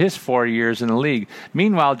of his 4 years in the league.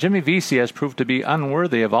 Meanwhile, Jimmy Vesey has proved to be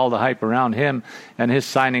unworthy of all the hype around him and his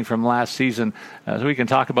signing from last season. So we can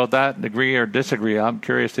talk about that, agree or disagree. I'm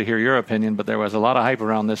curious to hear your opinion, but there was a lot of hype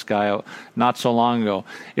around this guy not so long ago.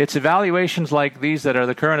 It's evaluations like these that are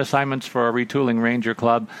the current assignments for a retooling Ranger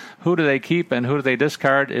club. Who do they keep and who do they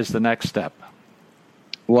discard is the next step.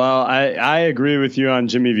 Well, I agree with you on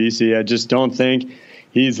Jimmy Vesey. I just don't think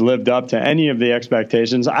he's lived up to any of the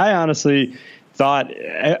expectations. I honestly thought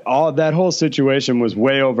that whole situation was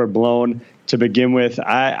way overblown to begin with.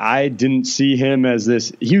 I didn't see him as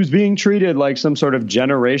this. He was being treated like some sort of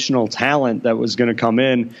generational talent that was going to come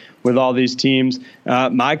in with all these teams,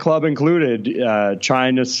 my club included,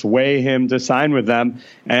 trying to sway him to sign with them.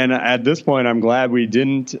 And at this point, I'm glad we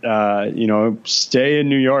didn't, stay in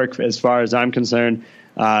New York. As far as I'm concerned,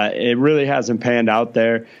 it really hasn't panned out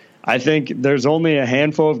there. I think there's only a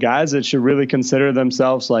handful of guys that should really consider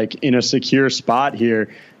themselves like in a secure spot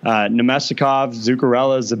here. Nemestikov,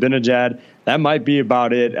 Zuccarello, Zibanejad, that might be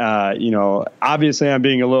about it. Obviously I'm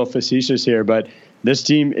being a little facetious here, but this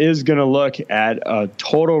team is going to look at a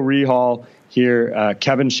total rehaul here.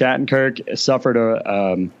 Kevin Shattenkirk suffered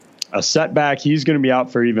a setback. He's going to be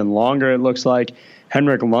out for even longer, it looks like.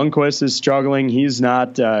 Henrik Lundqvist is struggling. He's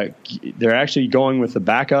not. They're actually going with the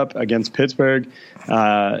backup against Pittsburgh,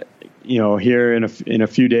 here in a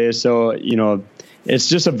few days. So, it's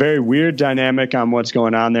just a very weird dynamic on what's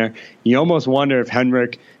going on there. You almost wonder if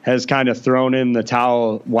Henrik has kind of thrown in the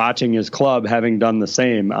towel watching his club, having done the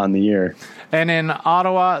same on the year. And in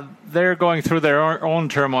Ottawa, they're going through their own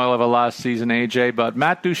turmoil of a last season, AJ, but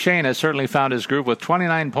Matt Duchene has certainly found his groove with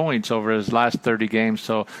 29 points over his last 30 games.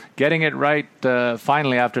 So getting it right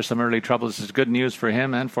finally after some early troubles is good news for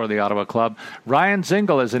him and for the Ottawa club. Ryan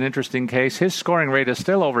Zingle is an interesting case. His scoring rate is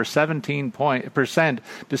still over 17%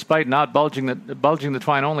 despite not bulging the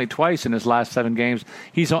twine only twice in his last 7 games.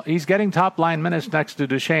 He's getting top-line minutes next to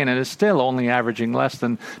Duchene and is still only averaging less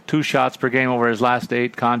than 2 shots per game over his last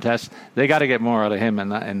 8 contests. They got to get more out of him in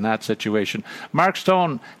that situation. Mark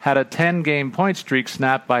Stone had a 10-game point streak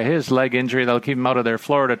snapped by his leg injury that'll keep him out of their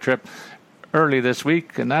Florida trip early this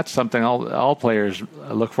week, and that's something all players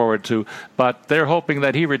look forward to. But they're hoping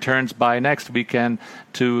that he returns by next weekend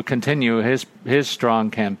to continue his strong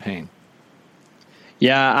campaign.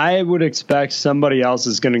 Yeah, I would expect somebody else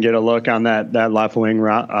is going to get a look on that left wing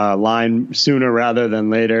line sooner rather than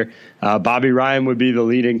later. Bobby Ryan would be the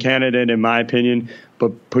leading candidate, in my opinion,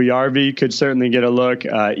 but Puyarvi could certainly get a look.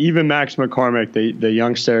 Even Max McCormick, the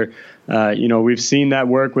youngster, we've seen that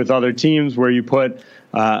work with other teams where you put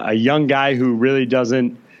a young guy who really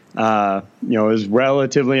doesn't, is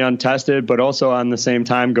relatively untested, but also on the same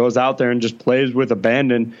time goes out there and just plays with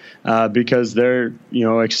abandon because they're,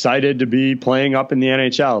 excited to be playing up in the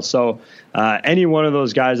NHL. So any one of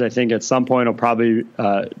those guys, I think at some point will probably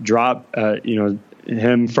drop,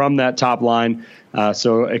 him from that top line.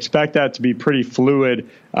 So expect that to be pretty fluid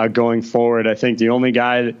going forward. I think the only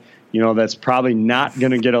guy, that's probably not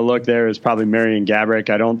going to get a look there is probably Marian Gaborik.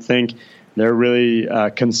 I don't think they're really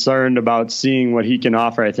concerned about seeing what he can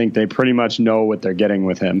offer. I think they pretty much know what they're getting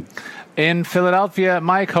with him. In Philadelphia,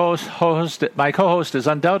 my co-host is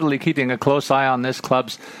undoubtedly keeping a close eye on his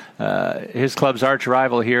club's arch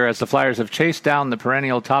rival here, as the Flyers have chased down the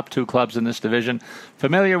perennial top 2 clubs in this division.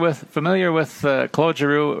 Familiar with Claude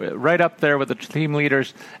Giroux, right up there with the team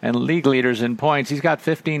leaders and league leaders in points. He's got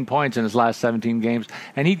 15 points in his last 17 games,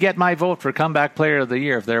 and he'd get my vote for comeback player of the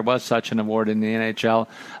year if there was such an award in the NHL.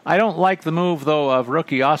 I don't like the move, though, of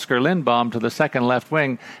rookie Oscar Lindbaum to the second left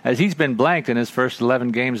wing, as he's been blanked in his first 11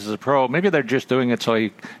 games as a pro. Maybe they're just doing it so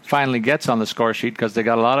he finally gets on the score sheet, because they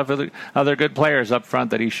got a lot of other good players up front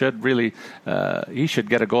that he should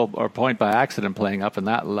get a goal or point by accident playing up in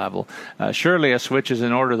that level. Surely a switch is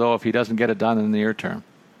in order, though, if he doesn't get it done in the near term.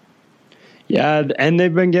 Yeah, and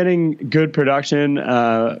they've been getting good production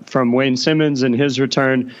from Wayne Simmons in his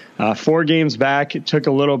return. 4 games back, it took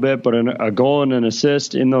a little bit, but a goal and an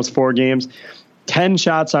assist in those 4 games. 10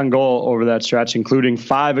 shots on goal over that stretch, including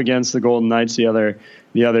 5 against the Golden Knights the other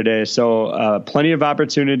day. So plenty of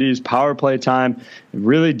opportunities, power play time.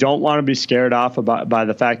 Really don't want to be scared off by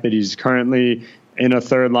the fact that he's currently in a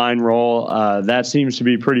third line role. That seems to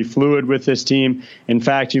be pretty fluid with this team. In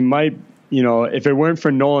fact, you might, if it weren't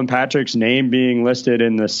for Nolan Patrick's name being listed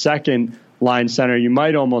in the second line center, you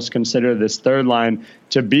might almost consider this third line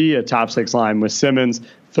to be a top 6 line with Simmons,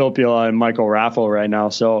 Filppula, and Michael Raffl right now.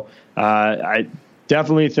 So I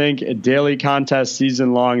definitely think a daily contest,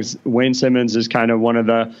 season long, Wayne Simmons is kind of one of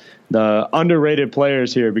the underrated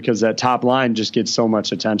players here because that top line just gets so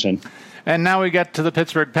much attention. And now we get to the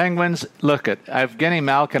Pittsburgh Penguins. Look, Evgeny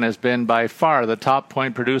Malkin has been by far the top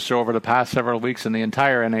point producer over the past several weeks in the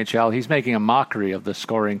entire NHL. He's making a mockery of the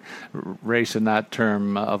scoring race in that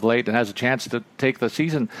term of late and has a chance to take the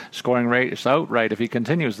season scoring race outright if he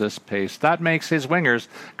continues this pace. That makes his wingers,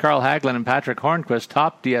 Carl Hagelin and Patrick Hornquist,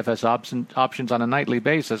 top DFS options on a nightly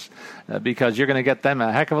basis because you're going to get them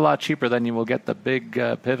a heck of a lot cheaper than you will get the big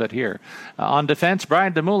pivot here. On defense,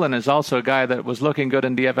 Brian Dumoulin is also a guy that was looking good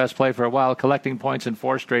in DFS play for a while, collecting points in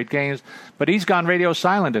 4 straight games, but he's gone radio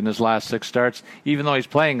silent in his last 6 starts, even though he's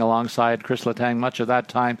playing alongside Chris Letang much of that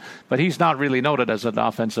time, but he's not really noted as an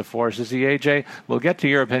offensive force, is he, AJ? We'll get to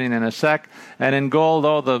your opinion in a sec. And in goal,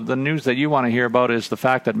 though, the news that you want to hear about is the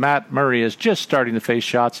fact that Matt Murray is just starting to face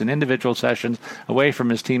shots in individual sessions away from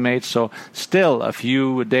his teammates, so still a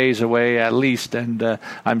few days away at least, and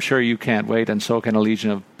I'm sure you can't wait, and so can a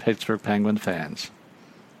legion of Pittsburgh Penguin fans.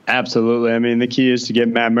 Absolutely. I mean, the key is to get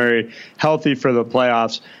Matt Murray healthy for the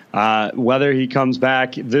playoffs. Whether he comes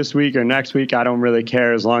back this week or next week, I don't really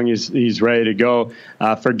care as long as he's ready to go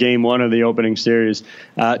for game 1 of the opening series.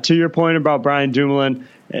 To your point about Brian Dumoulin,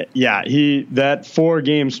 yeah, that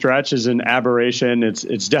 4-game stretch is an aberration.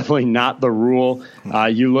 It's definitely not the rule.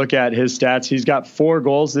 You look at his stats, he's got 4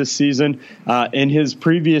 goals this season. In his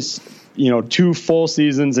previous 2 full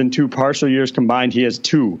seasons and 2 partial years combined, he has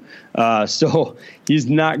 2. So he's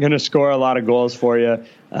not going to score a lot of goals for you.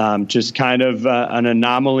 Just kind of an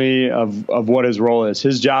anomaly of what his role is.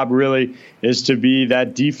 His job really is to be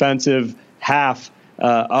that defensive half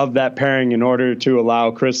of that pairing in order to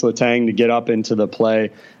allow Chris Letang to get up into the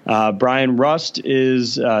play. Brian Rust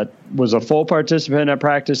was a full participant at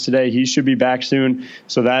practice today. He should be back soon,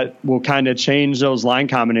 so that will kind of change those line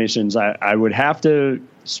combinations. I would have to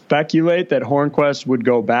speculate that Hornquist would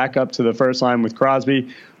go back up to the first line with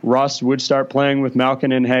Crosby. Rust would start playing with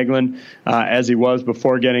Malkin and Hagelin as he was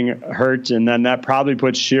before getting hurt, and then that probably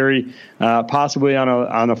puts Sheary possibly on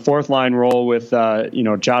a 4th line role with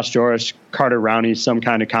Josh Jorish, Carter Rowney, some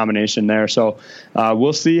kind of combination there. So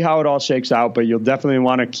we'll see how it all shakes out, but you'll definitely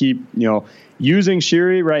want to keep using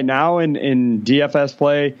Sheary right now in DFS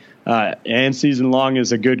play and season long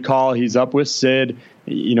is a good call. He's up with Sid.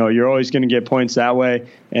 You're always going to get points that way.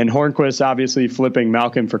 And Hornquist, obviously, flipping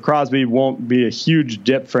Malkin for Crosby won't be a huge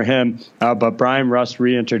dip for him. But Brian Rust's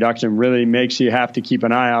reintroduction really makes you have to keep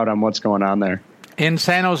an eye out on what's going on there. In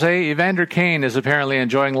San Jose, Evander Kane is apparently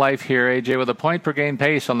enjoying life here, AJ, with a point-per-game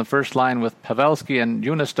pace on the first line with Pavelski and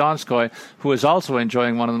Jonas Donskoy, who is also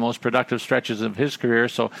enjoying one of the most productive stretches of his career.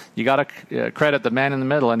 So you got to credit the man in the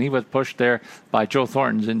middle, and he was pushed there by Joe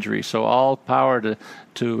Thornton's injury. So all power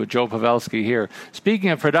to Joe Pavelski here. Speaking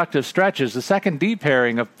of productive stretches, the second D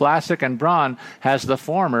pairing of Vlasic and Braun has the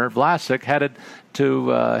former, Vlasic, headed to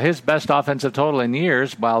his best offensive total in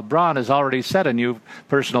years, while Braun has already set a new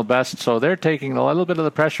personal best. So they're taking a little bit of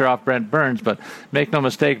the pressure off Brent Burns, but make no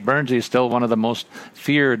mistake, Burns is still one of the most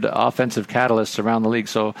feared offensive catalysts around the league.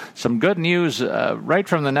 So some good news right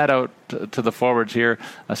from the net out to the forwards here.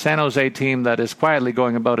 A San Jose team that is quietly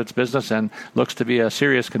going about its business and looks to be a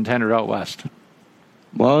serious contender out west.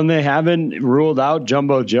 Well, and they haven't ruled out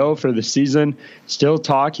Jumbo Joe for the season. Still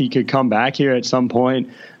talk he could come back here at some point,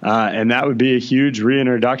 and that would be a huge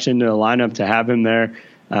reintroduction to the lineup to have him there.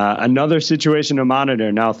 Another situation to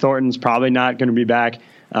monitor. Now, Thornton's probably not going to be back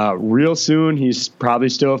real soon. He's probably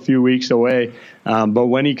still a few weeks away. But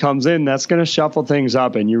when he comes in, that's going to shuffle things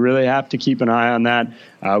up, and you really have to keep an eye on that.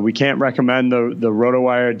 We can't recommend the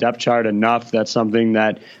RotoWire depth chart enough. That's something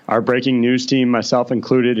that our breaking news team, myself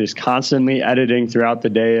included, is constantly editing throughout the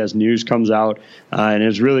day as news comes out, and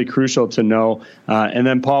it's really crucial to know. And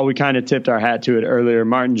then, Paul, we kind of tipped our hat to it earlier.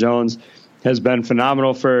 Martin Jones has been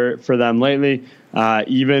phenomenal for them lately.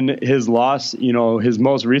 Even his loss, his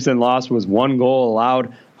most recent loss was 1 goal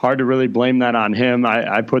allowed, hard to really blame that on him.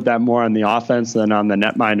 I put that more on the offense than on the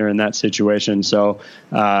netminder in that situation. So,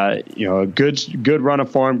 a good run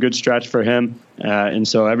of form, good stretch for him. And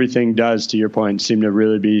so everything does, to your point, seem to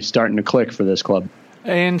really be starting to click for this club.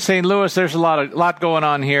 In St. Louis, there's a lot going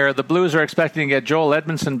on here. The Blues are expecting to get Joel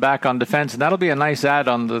Edmondson back on defense, and that'll be a nice add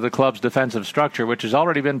on the club's defensive structure, which has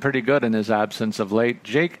already been pretty good in his absence of late.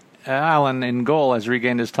 Jake Allen in goal has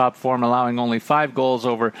regained his top form, allowing only 5 goals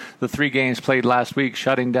over the 3 games played last week,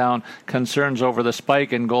 shutting down concerns over the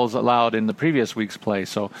spike in goals allowed in the previous week's play.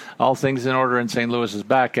 So all things in order in St. Louis's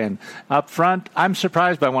back end. Up front, I'm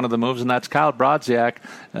surprised by one of the moves, and that's Kyle Brodziak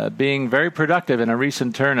being very productive in a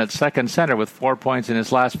recent turn at second center with 4 points in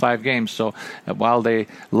his last 5 games. So while they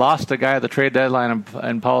lost a guy at the trade deadline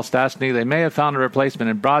and Paul Stastny, they may have found a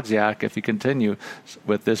replacement in Brodziak if he continues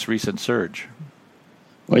with this recent surge.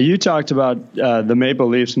 Well, you talked about the Maple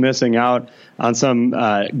Leafs missing out on some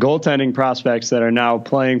goaltending prospects that are now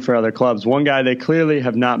playing for other clubs. One guy they clearly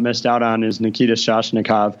have not missed out on is Nikita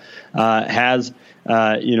Shashnikov.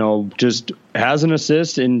 Just has an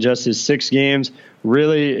assist in just his 6 games.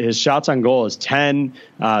 Really, his shots on goal is 10,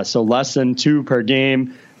 so less than 2 per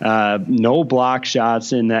game. No block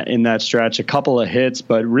shots in that stretch, a couple of hits,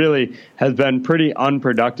 but really has been pretty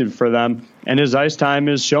unproductive for them. And his ice time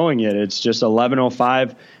is showing it. It's just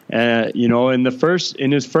 11:05.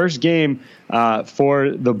 In his first game for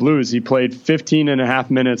the Blues, he played 15 and a half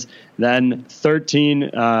minutes, then 13,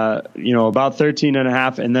 about 13 and a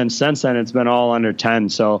half. And then since then, it's been all under 10.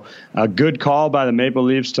 So a good call by the Maple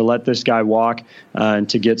Leafs to let this guy walk and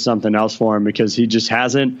to get something else for him, because he just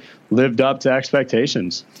hasn't lived up to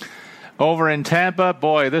expectations. Over in Tampa,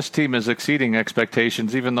 boy, this team is exceeding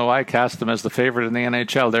expectations, even though I cast them as the favorite in the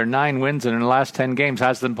NHL. Their 9 wins in the last 10 games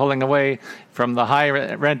has them pulling away from the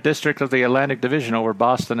high-rent district of the Atlantic Division over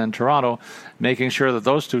Boston and Toronto, making sure that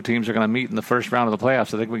those 2 teams are going to meet in the first round of the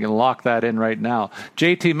playoffs. I think we can lock that in right now.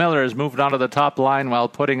 JT Miller has moved onto the top line while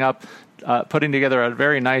putting together a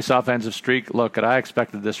very nice offensive streak. Look, I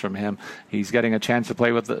expected this from him. He's getting a chance to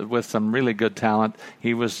play with some really good talent.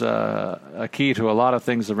 He was a key to a lot of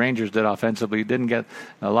things the Rangers did offensively. He didn't get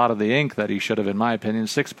a lot of the ink that he should have, in my opinion.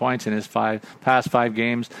 6 points in his past 5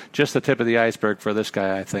 games. Just the tip of the iceberg for this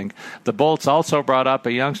guy, I think. The Bolts also brought up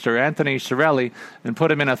a youngster, Anthony Cirelli, and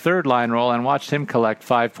put him in a third-line role and watched him collect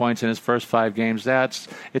 5 points in his first 5 games.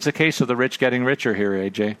 It's a case of the rich getting richer here,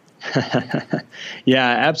 AJ. Yeah,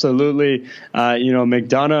 absolutely.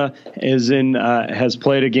 McDonough has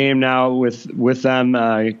played a game now with them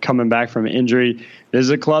coming back from injury. This is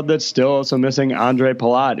a club that's still also missing Andre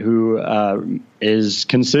Palat, who is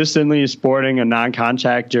consistently sporting a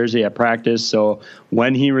non-contact jersey at practice. So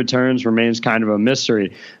when he returns remains kind of a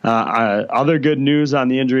mystery. Other good news on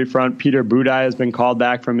the injury front, Peter Budaj has been called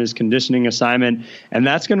back from his conditioning assignment, and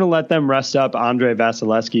that's going to let them rest up Andre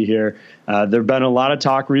Vasilevsky here. There've been a lot of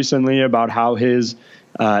talk recently about how he's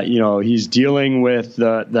dealing with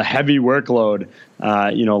the heavy workload.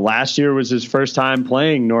 Last year was his first time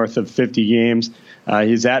playing north of 50 games.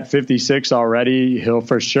 He's at 56 already. He'll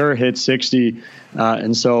for sure hit 60.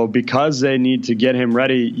 And so because they need to get him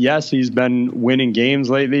ready, yes, he's been winning games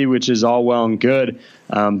lately, which is all well and good.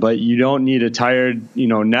 But you don't need a tired,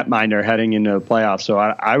 netminder heading into the playoffs. So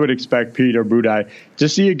I would expect Peter Budaj to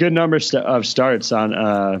see a good number of starts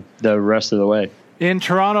on the rest of the way. In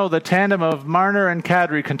Toronto, the tandem of Marner and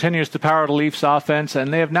Kadri continues to power the Leafs offense,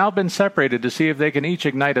 and they have now been separated to see if they can each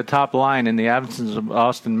ignite a top line in the absence of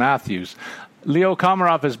Austin Matthews. Leo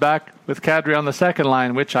Komarov is back with Kadri on the second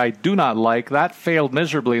line, which I do not like. That failed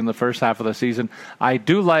miserably in the first half of the season. I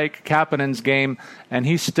do like Kapanen's game, and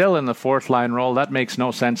he's still in the fourth line role. That makes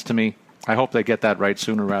no sense to me. I hope they get that right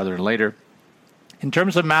sooner rather than later. In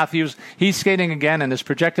terms of Matthews, he's skating again and is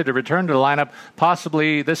projected to return to the lineup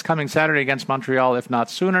possibly this coming Saturday against Montreal, if not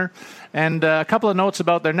sooner. And a couple of notes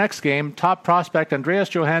about their next game. Top prospect Andreas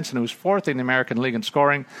Johansson, who's 4th in the American League in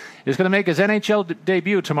scoring, is going to make his NHL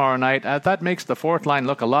debut tomorrow night. That makes the fourth line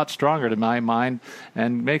look a lot stronger to my mind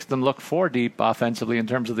and makes them look 4 deep offensively in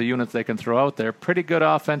terms of the units they can throw out there. Pretty good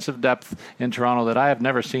offensive depth in Toronto that I have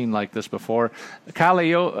never seen like this before.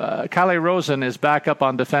 Kalle Rosen is back up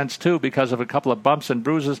on defense too because of a couple of bumps and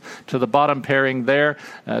bruises to the bottom pairing there.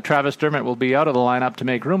 Travis Dermott will be out of the lineup to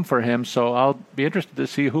make room for him, so I'll be interested to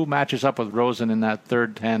see who matches up with Rosen in that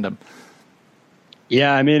third tandem.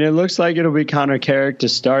 Yeah, I mean, it looks like it'll be Connor Carrick to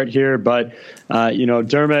start here, but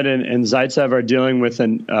Dermott and Zaitsev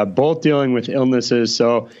are both dealing with illnesses,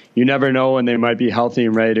 so you never know when they might be healthy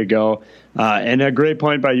and ready to go. And a great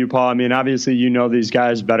point by you, Paul. I mean, obviously you know these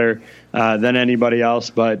guys better than anybody else,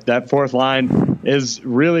 but that fourth line is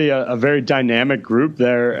really a very dynamic group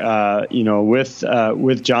there.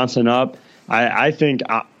 With Johnson up, I think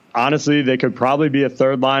honestly, they could probably be a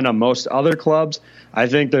third line on most other clubs. I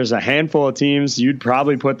think there's a handful of teams you'd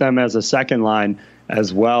probably put them as a second line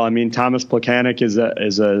as well. I mean, Thomas Plekanec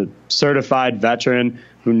is a certified veteran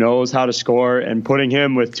who knows how to score, and putting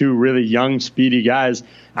him with two really young, speedy guys,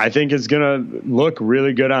 I think is going to look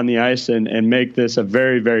really good on the ice and make this a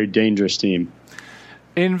very, very dangerous team.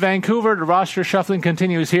 In Vancouver, the roster shuffling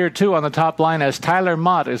continues here, too, on the top line, as Tyler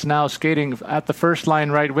Mott is now skating at the first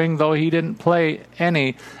line right wing, though he didn't play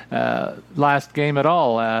any last game at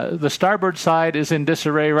all. The starboard side is in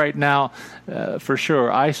disarray right now, for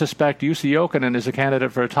sure. I suspect Jussi Jokinen is a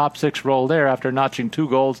candidate for a top six role there after notching 2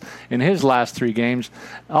 goals in his last 3 games.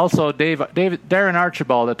 Also, Darren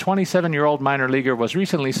Archibald, a 27-year-old minor leaguer, was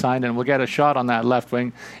recently signed and will get a shot on that left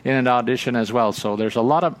wing in an audition as well. So there's a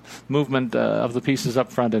lot of movement of the pieces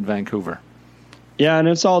up front in Vancouver. Yeah, and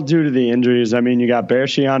it's all due to the injuries. I mean, you got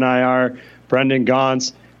Baertschi on IR, Brendan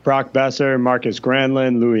Gaunce, Brock Besser, Marcus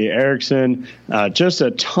Granlund, Louis Eriksson, just a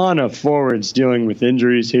ton of forwards dealing with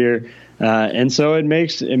injuries here. And so it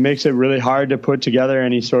makes it really hard to put together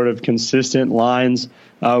any sort of consistent lines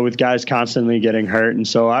with guys constantly getting hurt. And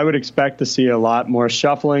so I would expect to see a lot more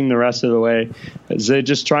shuffling the rest of the way as they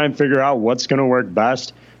just try and figure out what's going to work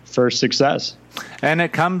best for success. And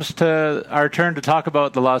it comes to our turn to talk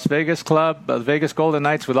about the Las Vegas club, the Vegas Golden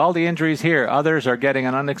Knights. With all the injuries here, others are getting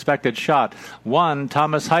an unexpected shot. One,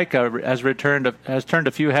 Thomas Heika has turned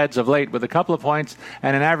a few heads of late with a couple of points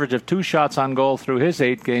and an average of 2 shots on goal through his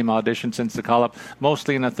 8-game audition since the call-up,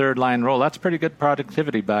 mostly in a third-line role. That's pretty good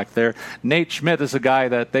productivity back there. Nate Schmidt is a guy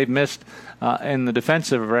that they've missed in the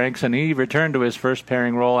defensive ranks, and he returned to his first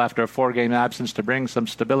pairing role after a 4-game absence to bring some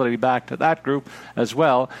stability back to that group as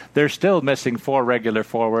well. They're still missing 4 regular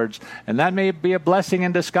forwards, and that may be a blessing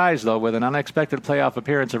in disguise, though, with an unexpected playoff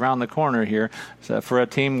appearance around the corner here for a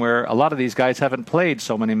team where a lot of these guys haven't played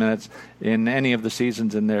so many minutes in any of the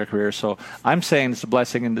seasons in their career. So I'm saying it's a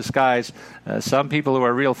blessing in disguise. Some people who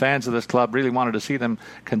are real fans of this club really wanted to see them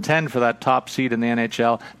contend for that top seed in the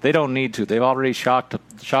NHL. They don't need to. They've already shocked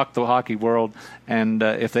the hockey world, and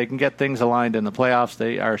if they can get things aligned in the playoffs,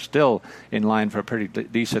 they are still in line for a pretty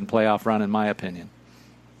decent playoff run, in my opinion.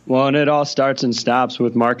 Well, and it all starts and stops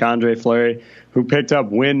with Marc-Andre Fleury, who picked up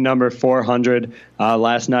win number 400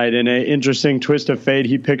 last night. In an interesting twist of fate,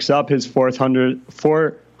 he picks up his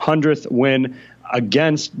 400th win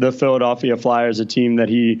against the Philadelphia Flyers, a team that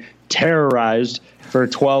he terrorized for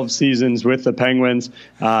 12 seasons with the Penguins.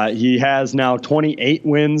 He has now 28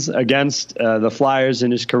 wins against the Flyers in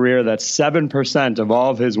his career. That's 7% of all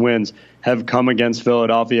of his wins have come against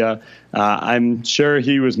Philadelphia. I'm sure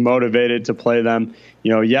he was motivated to play them.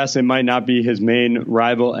 Yes, it might not be his main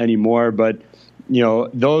rival anymore, but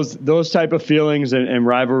those type of feelings and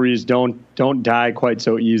rivalries don't die quite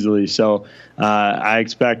so easily. So I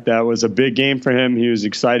expect that was a big game for him. He was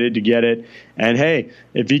excited to get it. And hey,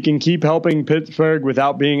 if he can keep helping Pittsburgh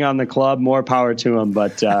without being on the club, more power to him.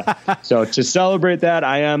 But so to celebrate that,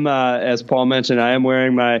 I am, as Paul mentioned, I am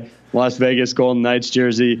wearing my Las Vegas Golden Knights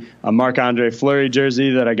jersey, a Marc-Andre Fleury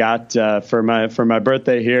jersey that I got for my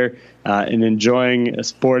birthday here, and enjoying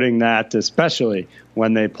sporting that, especially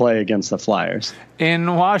when they play against the Flyers.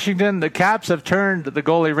 In Washington, the Caps have turned the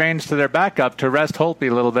goalie reins to their backup to rest Holtby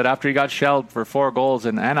a little bit after he got shelled for 4 goals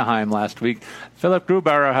in Anaheim last week. Philip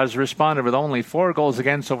Grubauer has responded with only 4 goals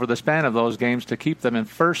against over the span of those games to keep them in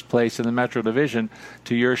first place in the Metro Division,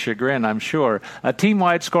 to your chagrin, I'm sure. A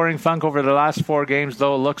team-wide scoring funk over the last 4 games,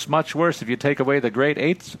 though, looks much worse if you take away the great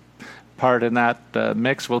eighth part in that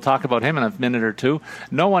mix. We'll talk about him in a minute or two.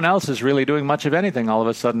 No one else is really doing much of anything all of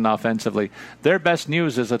a sudden offensively. Their best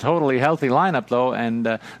news is a totally healthy lineup, though, and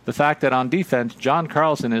the fact that on defense, John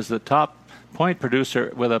Carlson is the top point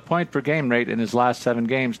producer with a point per game rate in his last 7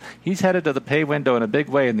 games. He's headed to the pay window in a big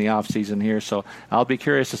way in the offseason here, so I'll be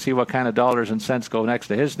curious to see what kind of dollars and cents go next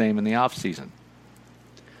to his name in the offseason.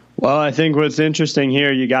 Well, I think what's interesting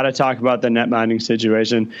here, you got to talk about the netminding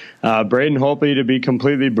situation. Braden Holtby, to be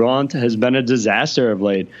completely blunt, has been a disaster of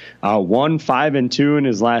late. 1-5-2 in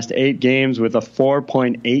his last 8 games with a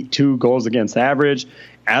 4.82 goals against average.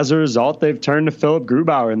 As a result, they've turned to Philip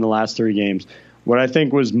Grubauer in the last 3 games. What I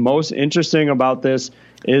think was most interesting about this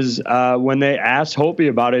is when they asked Holtby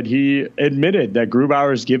about it, he admitted that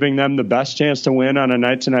Grubauer is giving them the best chance to win on a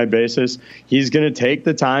night-to-night basis. He's going to take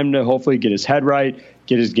the time to hopefully get his head right,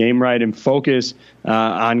 get his game right, and focus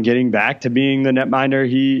on getting back to being the netminder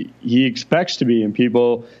he expects to be, and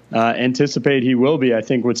people anticipate he will be. I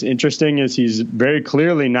think what's interesting is he's very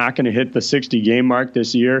clearly not going to hit the 60-game mark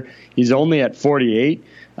this year. He's only at 48.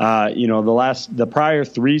 The prior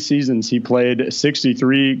 3 seasons, he played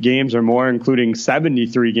 63 games or more, including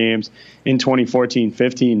 73 games in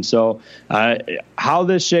 2014-15. So how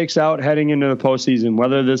this shakes out heading into the postseason,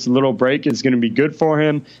 whether this little break is going to be good for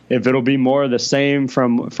him, if it'll be more of the same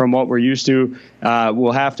from what we're used to,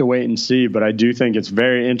 we'll have to wait and see. But I do think it's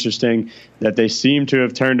very interesting that they seem to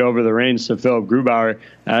have turned over the reins to Philip Grubauer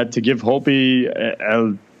to give Holtby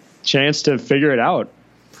a chance to figure it out.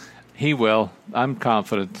 He will. I'm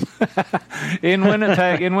confident. In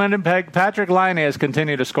Winnipeg, Patrick Laine has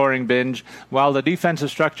continued a scoring binge, while the defensive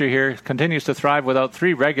structure here continues to thrive without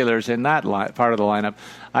 3 regulars in that part of the lineup.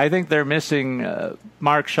 I think they're missing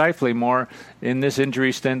Mark Scheifele more in this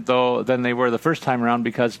injury stint, though, than they were the first time around,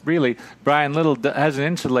 because really Brian Little hasn't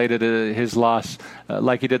insulated his loss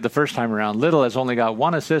like he did the first time around. Little has only got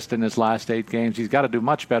 1 assist in his last 8 games. He's got to do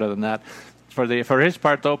much better than that. For his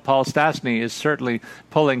part, though, Paul Stastny is certainly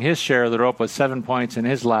pulling his share of the rope with 7 points in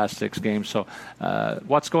his last 6 games. So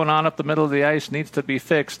what's going on up the middle of the ice needs to be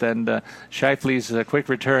fixed, and Scheifele's quick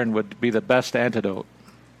return would be the best antidote.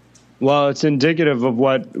 Well, it's indicative of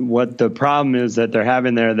what the problem is that they're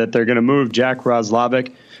having there, that they're going to move Jack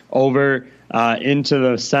Roslovic over into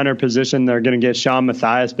the center position. They're going to get Sean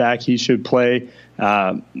Matthias back. He should play.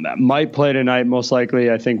 Might play tonight, most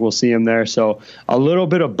likely. I think we'll see him there. So a little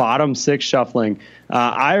bit of bottom 6 shuffling.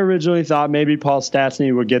 I originally thought maybe Paul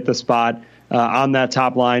Stastny would get the spot on that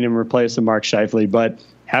top line and replace Mark Scheifele. But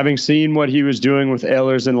having seen what he was doing with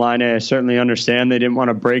Ehlers and Laine, I certainly understand they didn't want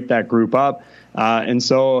to break that group up. And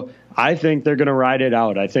so I think they're going to ride it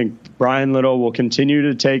out. I think Brian Little will continue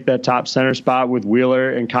to take that top center spot with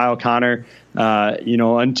Wheeler and Kyle Connor,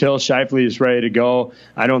 until Scheifele is ready to go.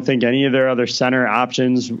 I don't think any of their other center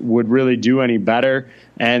options would really do any better.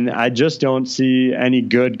 And I just don't see any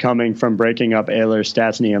good coming from breaking up Ehlers,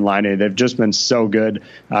 Stastny, and Laine. They've just been so good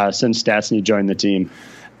since Stastny joined the team.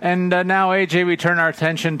 And now, AJ, we turn our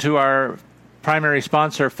attention to our primary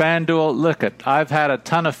sponsor, FanDuel. Look, I've had a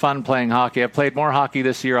ton of fun playing hockey. I've played more hockey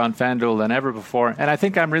this year on FanDuel than ever before, and I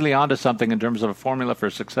think I'm really onto something in terms of a formula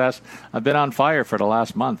for success. I've been on fire for the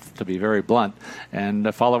last month, to be very blunt,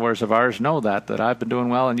 and followers of ours know that I've been doing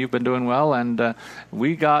well and you've been doing well, and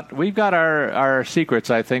we've got our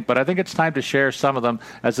secrets, I think, but I think it's time to share some of them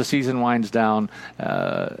as the season winds down,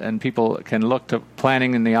 and people can look to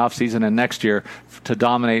planning in the off season and next year to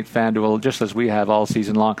dominate FanDuel just as we have all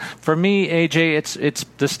season long. For me, AJ, it's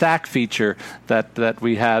the stack feature that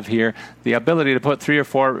we have here, the ability to put 3 or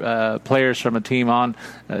 4 players from a team on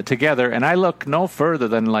together, and I look no further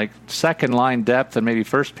than like second line depth and maybe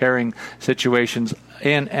first pairing situations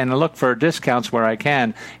and look for discounts where I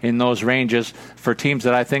can in those ranges for teams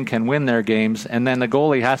that I think can win their games, and then the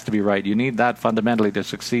goalie has to be right. You need that fundamentally to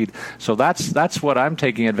succeed. So that's what I'm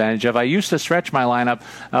taking advantage of. I used to stretch my lineup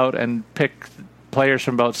out and pick players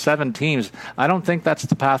from about 7 teams. I don't think that's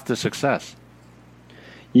the path to success.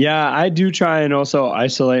 Yeah, I do try and also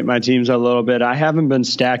isolate my teams a little bit. I haven't been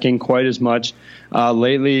stacking quite as much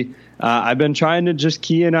lately. I've been trying to just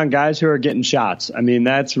key in on guys who are getting shots. I mean,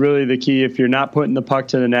 that's really the key. If you're not putting the puck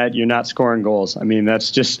to the net, you're not scoring goals. I mean,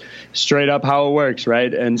 that's just straight up how it works,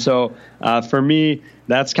 right? And so for me,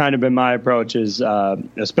 that's kind of been my approach, is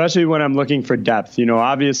especially when I'm looking for depth.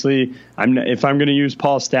 Obviously, if I'm going to use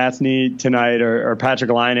Paul Stastny tonight or Patrick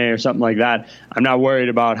Laine or something like that, I'm not worried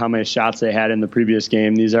about how many shots they had in the previous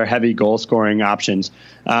game. These are heavy goal-scoring options.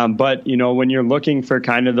 But, when you're looking for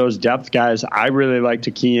kind of those depth guys, I really like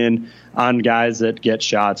to key in on guys that get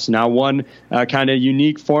shots. Now, one kind of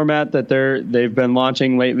unique format that they've been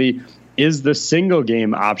launching lately is the single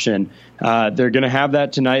game option. They're going to have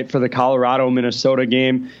that tonight for the Colorado-Minnesota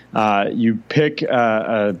game. You pick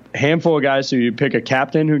a handful of guys, so you pick a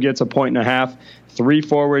captain who gets a 1.5, 3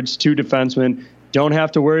 forwards, 2 defensemen. Don't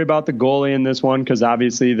have to worry about the goalie in this one because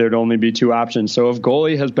obviously there'd only be 2 options. So if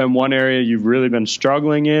goalie has been one area you've really been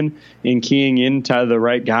struggling in keying into the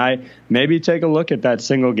right guy, maybe take a look at that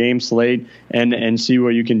single game slate and see what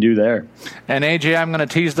you can do there. And AJ, I'm going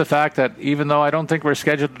to tease the fact that even though I don't think we're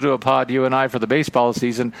scheduled to do a pod, you and I, for the baseball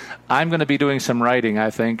season, I'm going to be doing some writing, I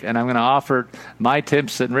think, and I'm going to offer my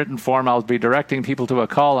tips in written form. I'll be directing people to a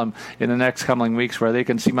column in the next coming weeks where they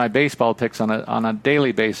can see my baseball picks on a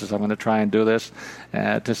daily basis. I'm going to try and do this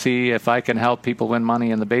to see if I can help people win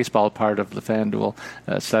money in the baseball part of the FanDuel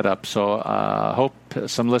setup. So I hope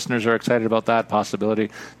some listeners are excited about that possibility,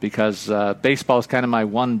 because baseball is kind of my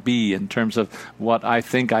 1B in terms of what I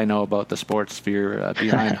think I know about the sports sphere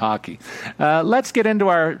behind hockey. Let's get into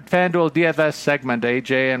our FanDuel DFS segment,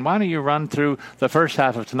 AJ, and why don't you run through the first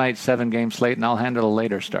half of tonight's 7-game slate, and I'll handle the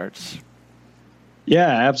later starts. Yeah,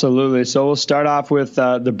 absolutely. So we'll start off with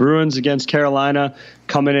the Bruins against Carolina,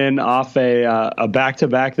 coming in off a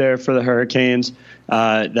back-to-back there for the Hurricanes.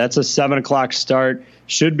 That's a 7:00 start.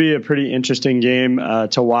 Should be a pretty interesting game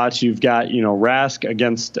to watch. You've got, Rask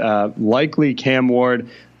against likely Cam Ward.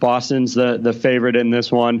 Boston's the favorite in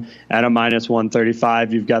this one at a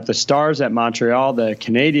 -135. You've got the Stars at Montreal, the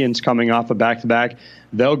Canadiens coming off a back-to-back.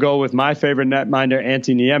 They'll go with my favorite netminder,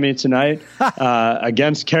 Antti Niemi, tonight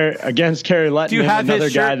against Kari Lehtonen. Do you have another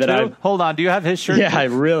his guy shirt that too? Hold on. Do you have his shirt? Yeah,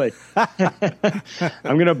 really. I'm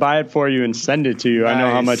going to buy it for you and send it to you. Nice. I know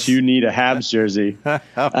how much you need a Habs jersey.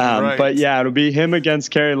 Right. But yeah, it'll be him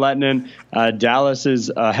against Kari Lehtonen. Dallas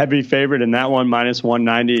is a heavy favorite in that one,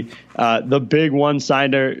 -190. The big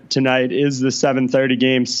one-sider tonight is the 7:30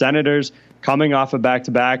 game. Senators coming off a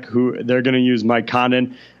back-to-back, who they're going to use Mike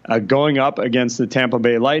Condon, going up against the Tampa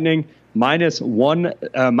Bay Lightning,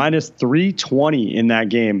 -320 in that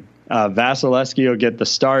game. Vasilevsky will get the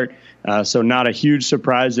start, so not a huge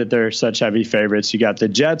surprise that they're such heavy favorites. You got the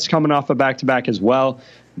Jets coming off a back-to-back as well.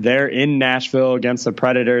 They're in Nashville against the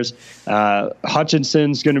Predators.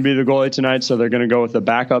 Hutchinson's going to be the goalie tonight, so they're going to go with the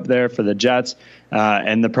backup there for the Jets.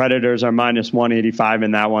 And the Predators are -185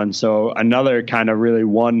 in that one. So another kind of really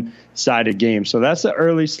one-sided game. So that's the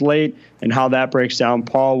early slate and how that breaks down.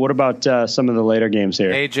 Paul, what about some of the later games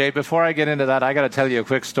here? Hey, Jay, before I get into that, I got to tell you a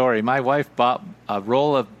quick story. My wife bought a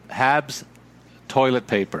roll of Habs toilet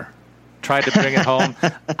paper, tried to bring it home.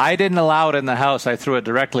 I didn't allow it in the house. I threw it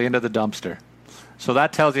directly into the dumpster. So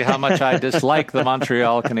that tells you how much I dislike the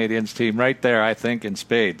Montreal Canadiens team right there, I think, in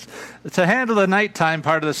spades. To handle the nighttime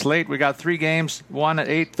part of the slate, we got 3 games, one at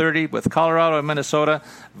 8:30 with Colorado and Minnesota.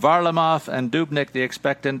 Varlamov and Dubnyk, the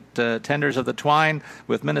expectant tenders of the twine,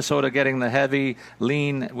 with Minnesota getting the heavy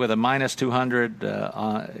lean with a -200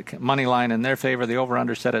 money line in their favor. The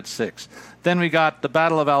over-under set at 6. Then we got the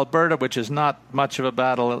Battle of Alberta, which is not much of a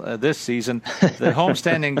battle this season. The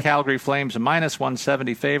homestanding Calgary Flames, a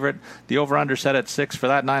 -170 favorite. The over-under set at 6 for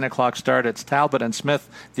that 9:00 start. It's Talbot and Smith,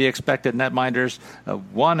 the expected netminders.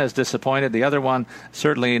 One is disappointed. The other one,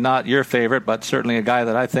 certainly not your favorite, but certainly a guy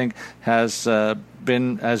that I think has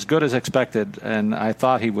been as good as expected, and I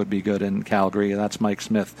thought he would be good in Calgary. That's Mike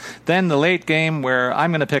Smith. Then the late game, where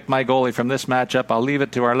I'm going to pick my goalie from this matchup. I'll leave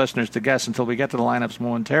it to our listeners to guess until we get to the lineups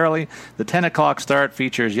momentarily. The 10:00 start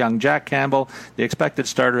features young Jack Campbell, the expected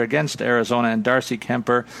starter against Arizona, and Darcy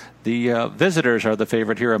Kemper. The visitors are the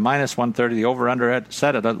favorite here, a -130. The over-under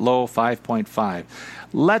set at a low 5.5.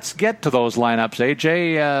 Let's get to those lineups.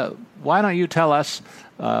 AJ, why don't you tell us,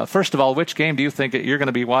 first of all, which game do you think you're going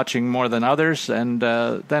to be watching more than others? And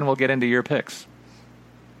then we'll get into your picks.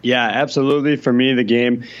 Yeah, absolutely. For me, the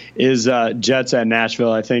game is Jets at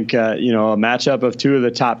Nashville. I think, a matchup of two of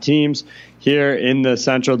the top teams here in the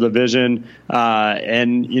Central Division.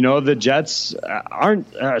 And the Jets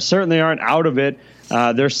certainly aren't out of it.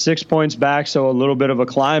 They're 6 points back, so a little bit of a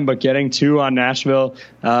climb, but getting 2 on Nashville,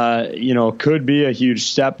 could be a huge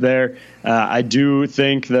step there. I do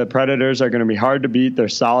think the Predators are going to be hard to beat. They're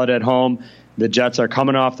solid at home. The Jets are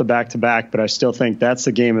coming off the back-to-back, but I still think that's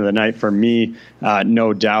the game of the night for me,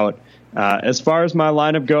 no doubt. As far as my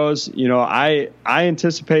lineup goes, I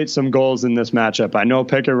anticipate some goals in this matchup. I know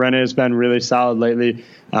Pekka Rinne has been really solid lately,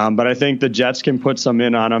 but I think the Jets can put some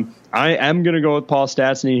in on him. I am going to go with Paul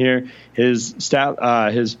Stastny here. His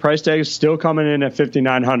price tag is still coming in at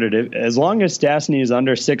 $5,900. As long as Stastny is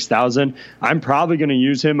under $6,000, I'm probably going to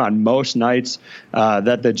use him on most nights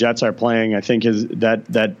that the Jets are playing. I think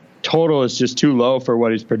that total is just too low for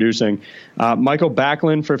what he's producing. Michael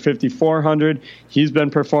Backlund for $5,400. He's been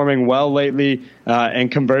performing well lately, and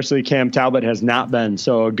conversely, Cam Talbot has not been.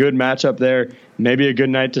 So a good matchup there. Maybe a good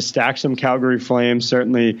night to stack some Calgary Flames.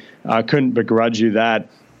 Certainly couldn't begrudge you that.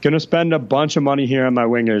 Going to spend a bunch of money here on my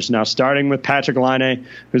wingers. Now, starting with Patrick Laine,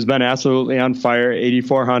 who's been absolutely on fire,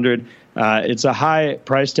 $8,400. It's a high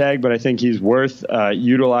price tag, but I think he's worth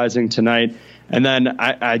utilizing tonight. And then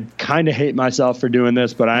I kind of hate myself for doing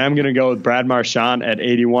this, but I am going to go with Brad Marchand at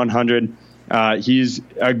 $8,100. He's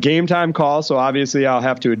a game time call, so obviously I'll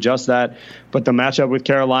have to adjust that. But the matchup with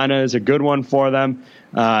Carolina is a good one for them.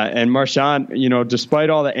 And Marchand, despite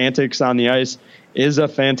all the antics on the ice, is a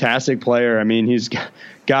fantastic player. I mean, he's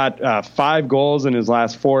got 5 goals in his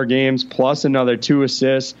last 4 games, plus another 2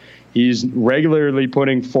 assists. He's regularly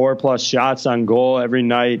putting 4+ shots on goal every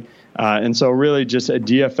night. And so really just a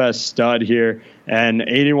DFS stud here. And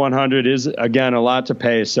 $8,100 is, again, a lot to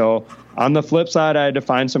pay. So on the flip side, I had to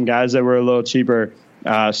find some guys that were a little cheaper.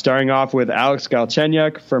 Starting off with Alex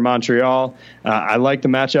Galchenyuk for Montreal. I like the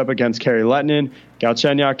matchup against Kari Lehtonen.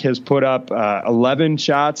 Galchenyuk has put up 11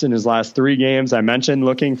 shots in his last 3 games. I mentioned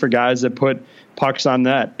looking for guys that put pucks on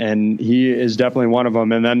net, and he is definitely one of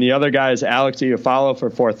them. And then the other guy is Alex Iafallo for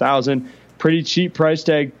 $4,000. Pretty cheap price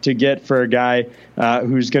tag to get for a guy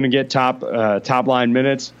who's going to get top line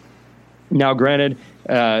minutes. Now, granted,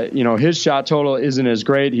 his shot total isn't as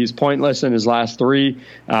great. He's pointless in his last 3.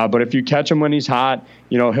 But if you catch him when he's hot,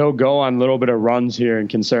 he'll go on a little bit of runs here and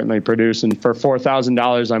can certainly produce. And for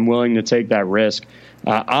 $4,000, I'm willing to take that risk.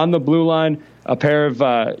 On the blue line, a pair of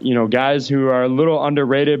guys who are a little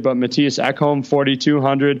underrated, but Matthias Ekholm,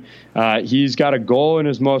 $4,200. He's got a goal in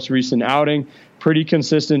his most recent outing. Pretty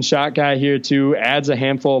consistent shot guy here too. Adds a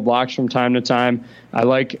handful of blocks from time to time. I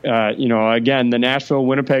like, again, the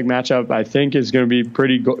Nashville-Winnipeg matchup I think is going to be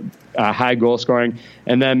pretty high goal scoring.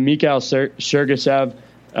 And then Mikhail Sergachev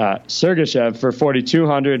for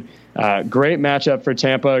 $4,200. Great matchup for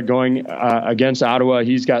Tampa going against Ottawa.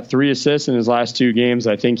 He's got 3 assists in his last 2 games.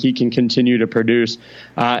 I think he can continue to produce.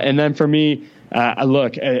 And then for me,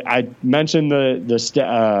 look, I mentioned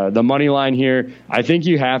the money line here. I think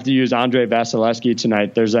you have to use Andrei Vasilevskiy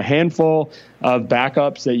tonight. There's a handful of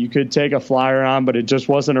backups that you could take a flyer on, but it just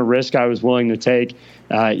wasn't a risk I was willing to take.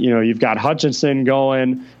 You've got Hutchinson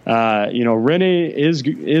going. Rinne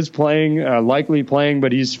is playing, likely playing,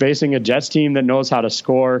 but he's facing a Jets team that knows how to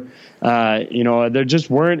score. There just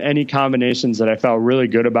weren't any combinations that I felt really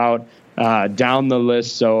good about down the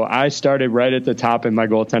list. So I started right at the top in my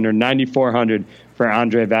goaltender, $9,400 for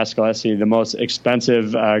Andrei Vasilevskiy, the most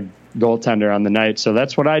expensive goaltender on the night. So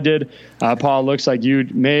that's what I did. Paul, looks like you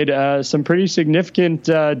made some pretty significant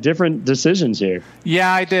different decisions here.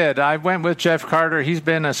 Yeah, I did. I went with Jeff Carter. He's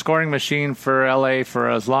been a scoring machine for LA for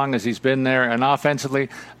as long as he's been there. And offensively,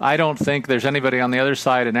 I don't think there's anybody on the other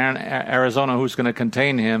side in Arizona who's going to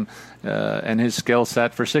contain him and his skill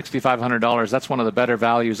set for $6,500. That's one of the better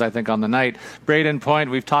values, I think, on the night. Braden Point,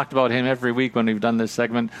 we've talked about him every week when we've done this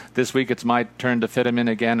segment. This week it's my turn to fit him in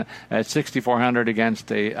again at $6,400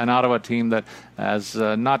 against an Ottawa team that has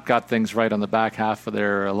not got things right on the back half of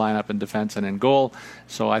their lineup in defense and in goal.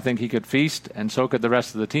 So I think he could feast, and so could the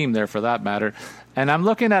rest of the team there for that matter. And I'm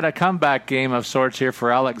looking at a comeback game of sorts here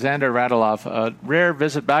for Alexander Radulov, a rare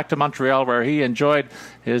visit back to Montreal where he enjoyed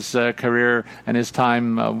his career and his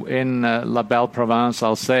time in La Belle Province,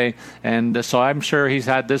 I'll say. And so I'm sure he's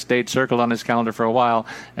had this date circled on his calendar for a while,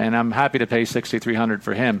 and I'm happy to pay $6,300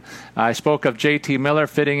 for him. I spoke of J.T. Miller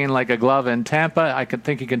fitting in like a glove in Tampa. I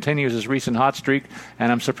think he continues his recent hot streak,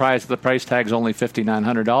 and I'm surprised the price tag's only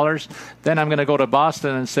 $5,900. Then I'm going to go to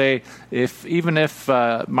Boston and say even if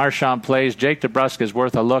Marchand plays, Jake DeBrusk is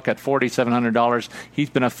worth a look at $4,700. He's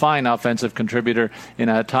been a fine offensive contributor in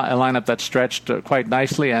a lineup that's stretched quite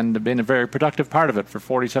nicely and been a very productive part of it for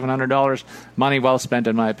 $4,700. Money well spent,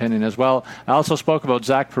 in my opinion, as well. I also spoke about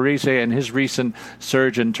Zach Parise and his recent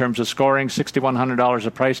surge in terms of scoring, $6,100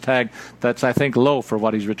 a price tag. That's, I think, low for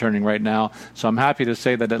what he's returning right now. So I'm happy to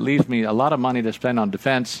say that it leaves me a lot of money to spend on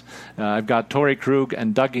defense. I've got Torrey Krug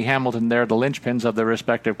and Dougie Hamilton there, the linchpins of their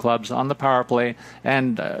respective clubs on the power play,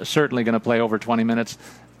 and certainly going to play over 20 minutes.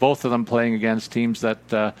 Both of them playing against teams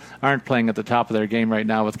that aren't playing at the top of their game right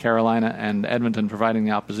now, with Carolina and Edmonton providing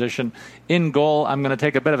the opposition. In goal, I'm going to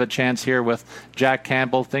take a bit of a chance here with Jack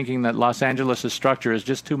Campbell, thinking that Los Angeles' structure is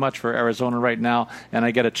just too much for Arizona right now, and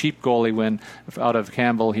I get a cheap goalie win out of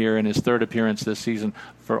Campbell here in his 3rd appearance this season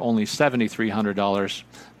for only $7,300.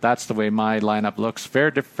 That's the way my lineup looks.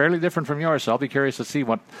 Fairly different from yours, so I'll be curious to see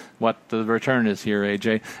what the return is here,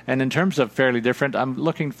 AJ. And in terms of fairly different, I'm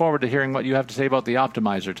looking forward to hearing what you have to say about the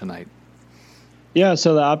Optimizer tonight. Yeah,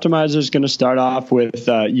 so the Optimizer is going to start off with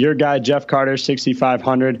your guy, Jeff Carter,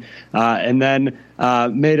 $6,500, and then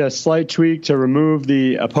made a slight tweak to remove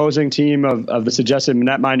the opposing team of the suggested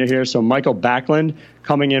netminder here. So Michael Backlund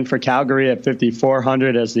coming in for Calgary at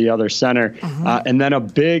 $5,400 as the other center. And then a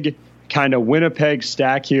big kind of Winnipeg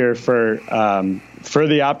stack here for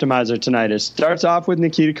the Optimizer tonight. It starts off with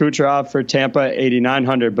Nikita Kucherov for Tampa,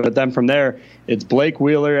 $8,900, but then from there it's Blake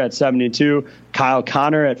Wheeler at $72, Kyle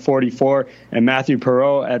Connor at $44, and Matthew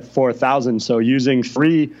Perreault at $4,000. So using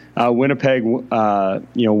 3 Winnipeg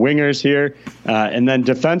wingers here, and then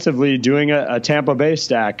defensively doing a Tampa Bay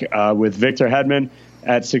stack with Victor Hedman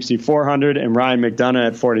at $6,400 and Ryan McDonough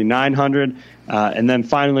at $4,900. And then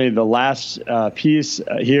finally, the last piece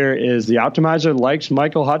here is the Optimizer likes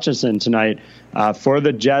Michael Hutchinson tonight for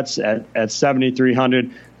the Jets at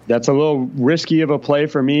 $7,300. that's a little risky of a play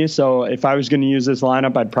for me. So if I was going to use this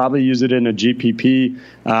lineup, I'd probably use it in a GPP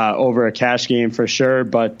over a cash game for sure.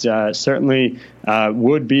 But certainly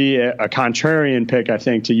would be a contrarian pick, I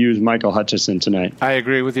think, to use Michael Hutchison tonight. I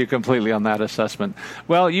agree with you completely on that assessment.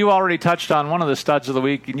 Well, you already touched on one of the studs of the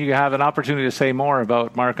week, and you have an opportunity to say more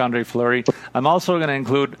about Marc-Andre Fleury. I'm also going to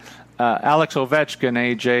include Alex Ovechkin,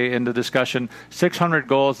 AJ, in the discussion. 600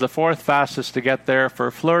 goals, the fourth fastest to get there. For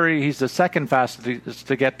Fleury, he's the second fastest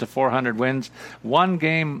to get to 400 wins. One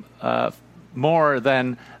game more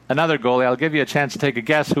than another goalie. I'll give you a chance to take a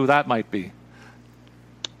guess who that might be.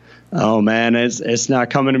 Oh, man, it's not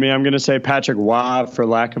coming to me. I'm going to say Patrick Waugh for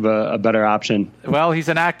lack of a better option. Well, he's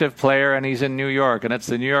an active player, and he's in New York, and it's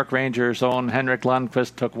the New York Rangers' own Henrik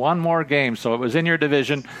Lundqvist. Took one more game, so it was in your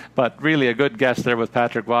division, but really a good guess there with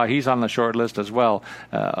Patrick Waugh. He's on the short list as well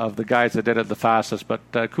of the guys that did it the fastest.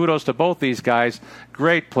 But kudos to both these guys.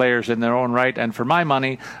 Great players in their own right, and for my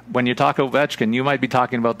money, when you talk Ovechkin, you might be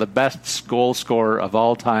talking about the best goal scorer of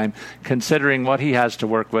all time, considering what he has to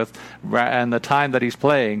work with and the time that he's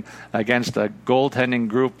playing against a goaltending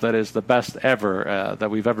group that is the best ever that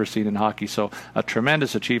we've ever seen in hockey. So a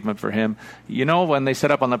tremendous achievement for him. You know, when they set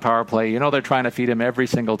up on the power play, you know they're trying to feed him every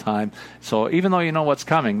single time. So even though you know what's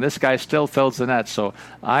coming, this guy still fills the net. So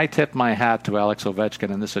I tip my hat to Alex Ovechkin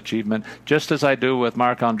in this achievement, just as I do with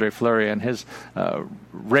Marc-Andre Fleury and his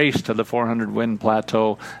race to the 400-win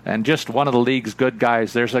plateau, and just one of the league's good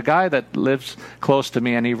guys. There's a guy that lives close to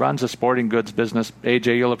me, and he runs a sporting goods business.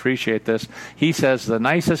 AJ, you'll appreciate this. He says the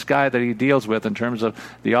nicest guy that he deals with in terms of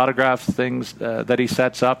the autograph things that he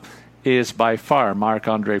sets up is by far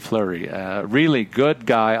Marc-Andre Fleury. Really good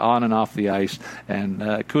guy on and off the ice,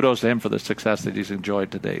 and kudos to him for the success that he's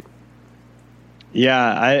enjoyed to date. Yeah,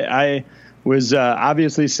 I was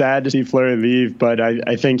obviously sad to see Fleury leave, but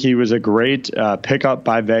I think he was a great pickup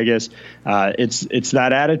by Vegas. It's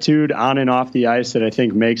that attitude on and off the ice that I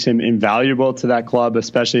think makes him invaluable to that club,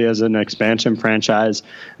 especially as an expansion franchise.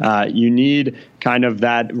 You need kind of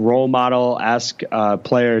that role model-esque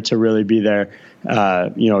player to really be there,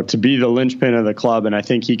 to be the linchpin of the club, and I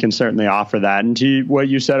think he can certainly offer that. And to what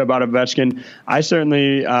you said about Ovechkin, I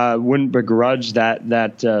certainly wouldn't begrudge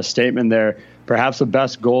that statement there. Perhaps the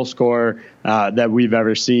best goal scorer that we've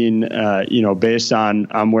ever seen, based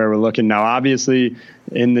on where we're looking now. Obviously,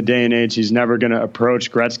 in the day and age, he's never going to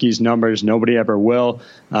approach Gretzky's numbers. Nobody ever will.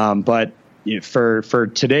 But for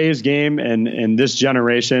today's game and this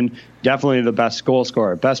generation, definitely the best goal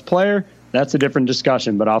scorer. Best player, that's a different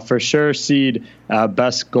discussion, but I'll for sure cede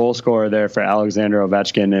best goal scorer there for Alexander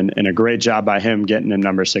Ovechkin, and a great job by him getting in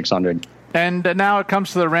number 600. And now it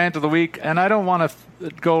comes to the rant of the week, and I don't want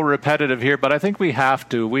to go repetitive here, but I think we have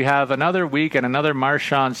to. We have another week and another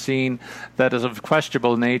Marchand scene that is of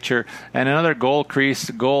questionable nature, and another goal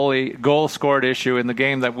scored issue in the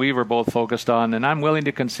game that we were both focused on, and I'm willing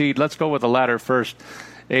to concede. Let's go with the latter first.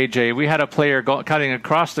 AJ, we had a player cutting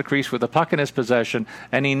across the crease with the puck in his possession,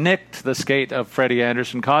 and he nicked the skate of Freddie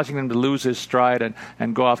Anderson, causing him to lose his stride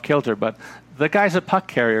and go off kilter. But the guy's a puck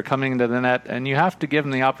carrier coming into the net, and you have to give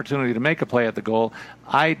him the opportunity to make a play at the goal.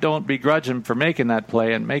 I don't begrudge him for making that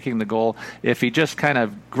play and making the goal if he just kind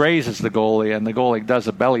of grazes the goalie and the goalie does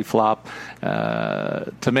a belly flop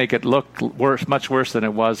to make it look much worse than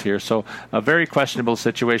it was here. So a very questionable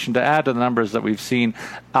situation to add to the numbers that we've seen.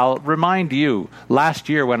 I'll remind you, last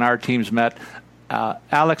year when our teams met,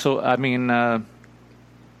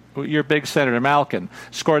 your big Senator Malkin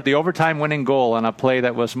scored the overtime winning goal on a play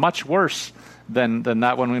that was much worse than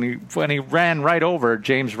that one when he ran right over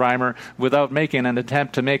James Reimer without making an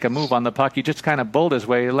attempt to make a move on the puck. He just kind of bulled his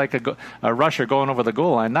way like a rusher going over the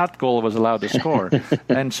goal line. That goal was allowed to score.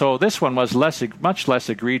 And so this one was much less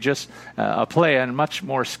egregious a play and much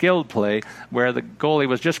more skilled play where the goalie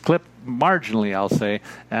was just clipped marginally, I'll say,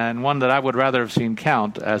 and one that I would rather have seen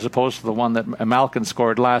count as opposed to the one that Malkin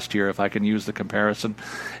scored last year, if I can use the comparison.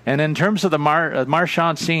 And in terms of the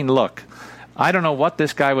Marchand scene, look, I don't know what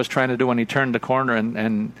this guy was trying to do when he turned the corner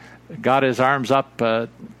and got his arms up.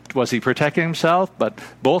 Was he protecting himself? But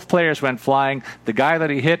both players went flying. The guy that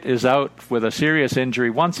he hit is out with a serious injury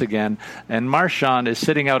once again, and Marchand is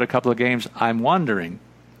sitting out a couple of games. I'm wondering,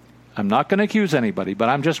 I'm not going to accuse anybody, but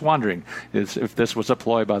I'm just wondering if this was a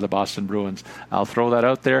ploy by the Boston Bruins. I'll throw that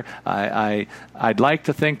out there. I'd like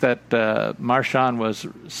to think that Marchand was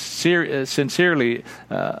sincerely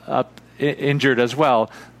injured as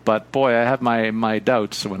well. But, boy, I have my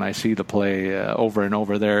doubts when I see the play over and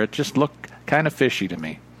over there. It just looked kind of fishy to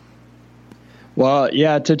me. Well,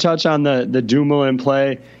 yeah, to touch on the Dumoulin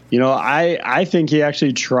play, I think he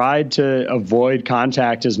actually tried to avoid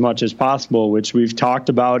contact as much as possible, which we've talked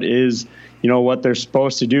about is, what they're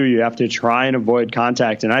supposed to do. You have to try and avoid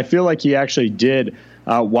contact. And I feel like he actually did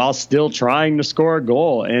while still trying to score a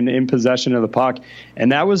goal and in possession of the puck.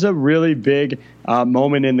 And that was a really big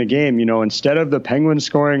moment in the game. Instead of the Penguins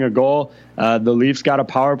scoring a goal, the Leafs got a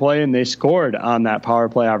power play and they scored on that power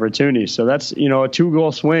play opportunity. So that's, a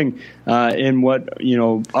 2-goal swing in what,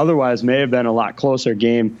 otherwise may have been a lot closer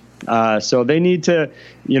game. So they need to,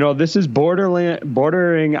 this is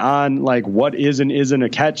bordering on like what is and isn't a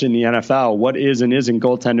catch in the NFL, what is and isn't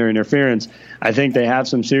goaltender interference. I think they have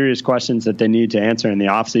some serious questions that they need to answer in the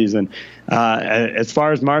offseason. As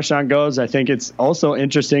far as Marchand goes, I think it's also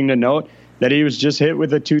interesting to note that he was just hit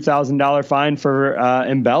with a $2,000 fine for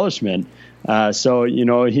embellishment. So,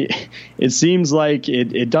 it seems like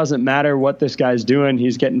it doesn't matter what this guy's doing.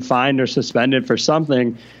 He's getting fined or suspended for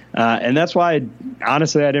something. And that's why,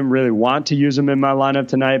 honestly, I didn't really want to use him in my lineup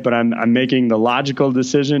tonight, but I'm making the logical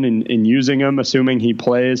decision in using him, assuming he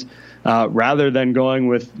plays, rather than going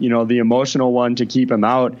with, the emotional one to keep him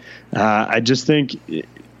out. I just think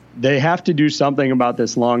they have to do something about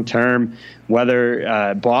this long term,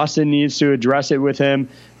 whether Boston needs to address it with him.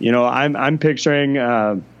 I'm picturing,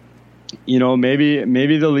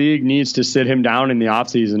 maybe the league needs to sit him down in the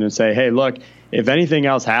offseason and say, hey, look, if anything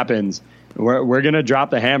else happens, we're going to drop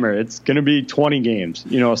the hammer. It's going to be 20 games,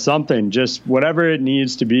 something, just whatever it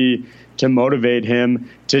needs to be to motivate him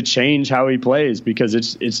to change how he plays, because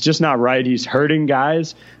it's just not right. He's hurting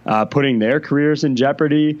guys, putting their careers in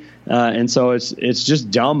jeopardy. And so it's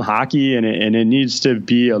just dumb hockey, and it needs to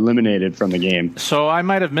be eliminated from the game. So I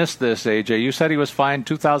might have missed this, AJ. You said he was fined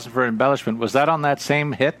 $2,000 for embellishment. Was that on that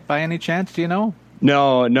same hit by any chance? Do you know?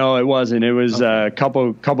 No, it wasn't. It was a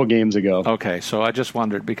couple games ago. Okay, so I just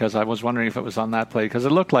wondered, because I was wondering if it was on that play, because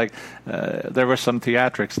it looked like there were some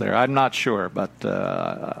theatrics there. I'm not sure, but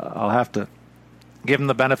I'll have to give him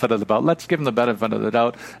the benefit of the doubt. Let's give him the benefit of the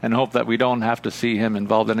doubt and hope that we don't have to see him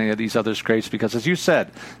involved in any of these other scrapes, because, as you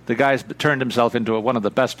said, the guy's turned himself into one of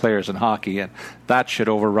the best players in hockey, and that should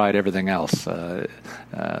override everything else.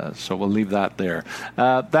 So we'll leave that there.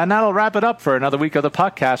 Then that'll wrap it up for another week of the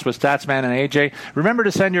podcast with Statsman and AJ. Remember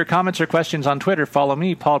to send your comments or questions on Twitter. Follow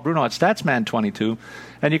me, Paul Bruno, at Statsman22,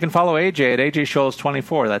 and you can follow AJ at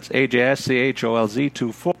AJScholz24. That's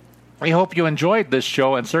AJSCHOLZ24. We hope you enjoyed this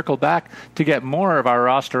show and circle back to get more of our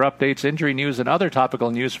roster updates, injury news, and other topical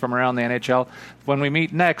news from around the NHL when we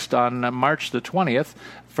meet next on March the 20th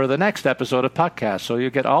for the next episode of Puckcast. So you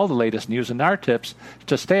get all the latest news and our tips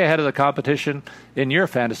to stay ahead of the competition in your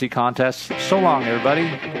fantasy contests. So long,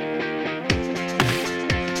 everybody.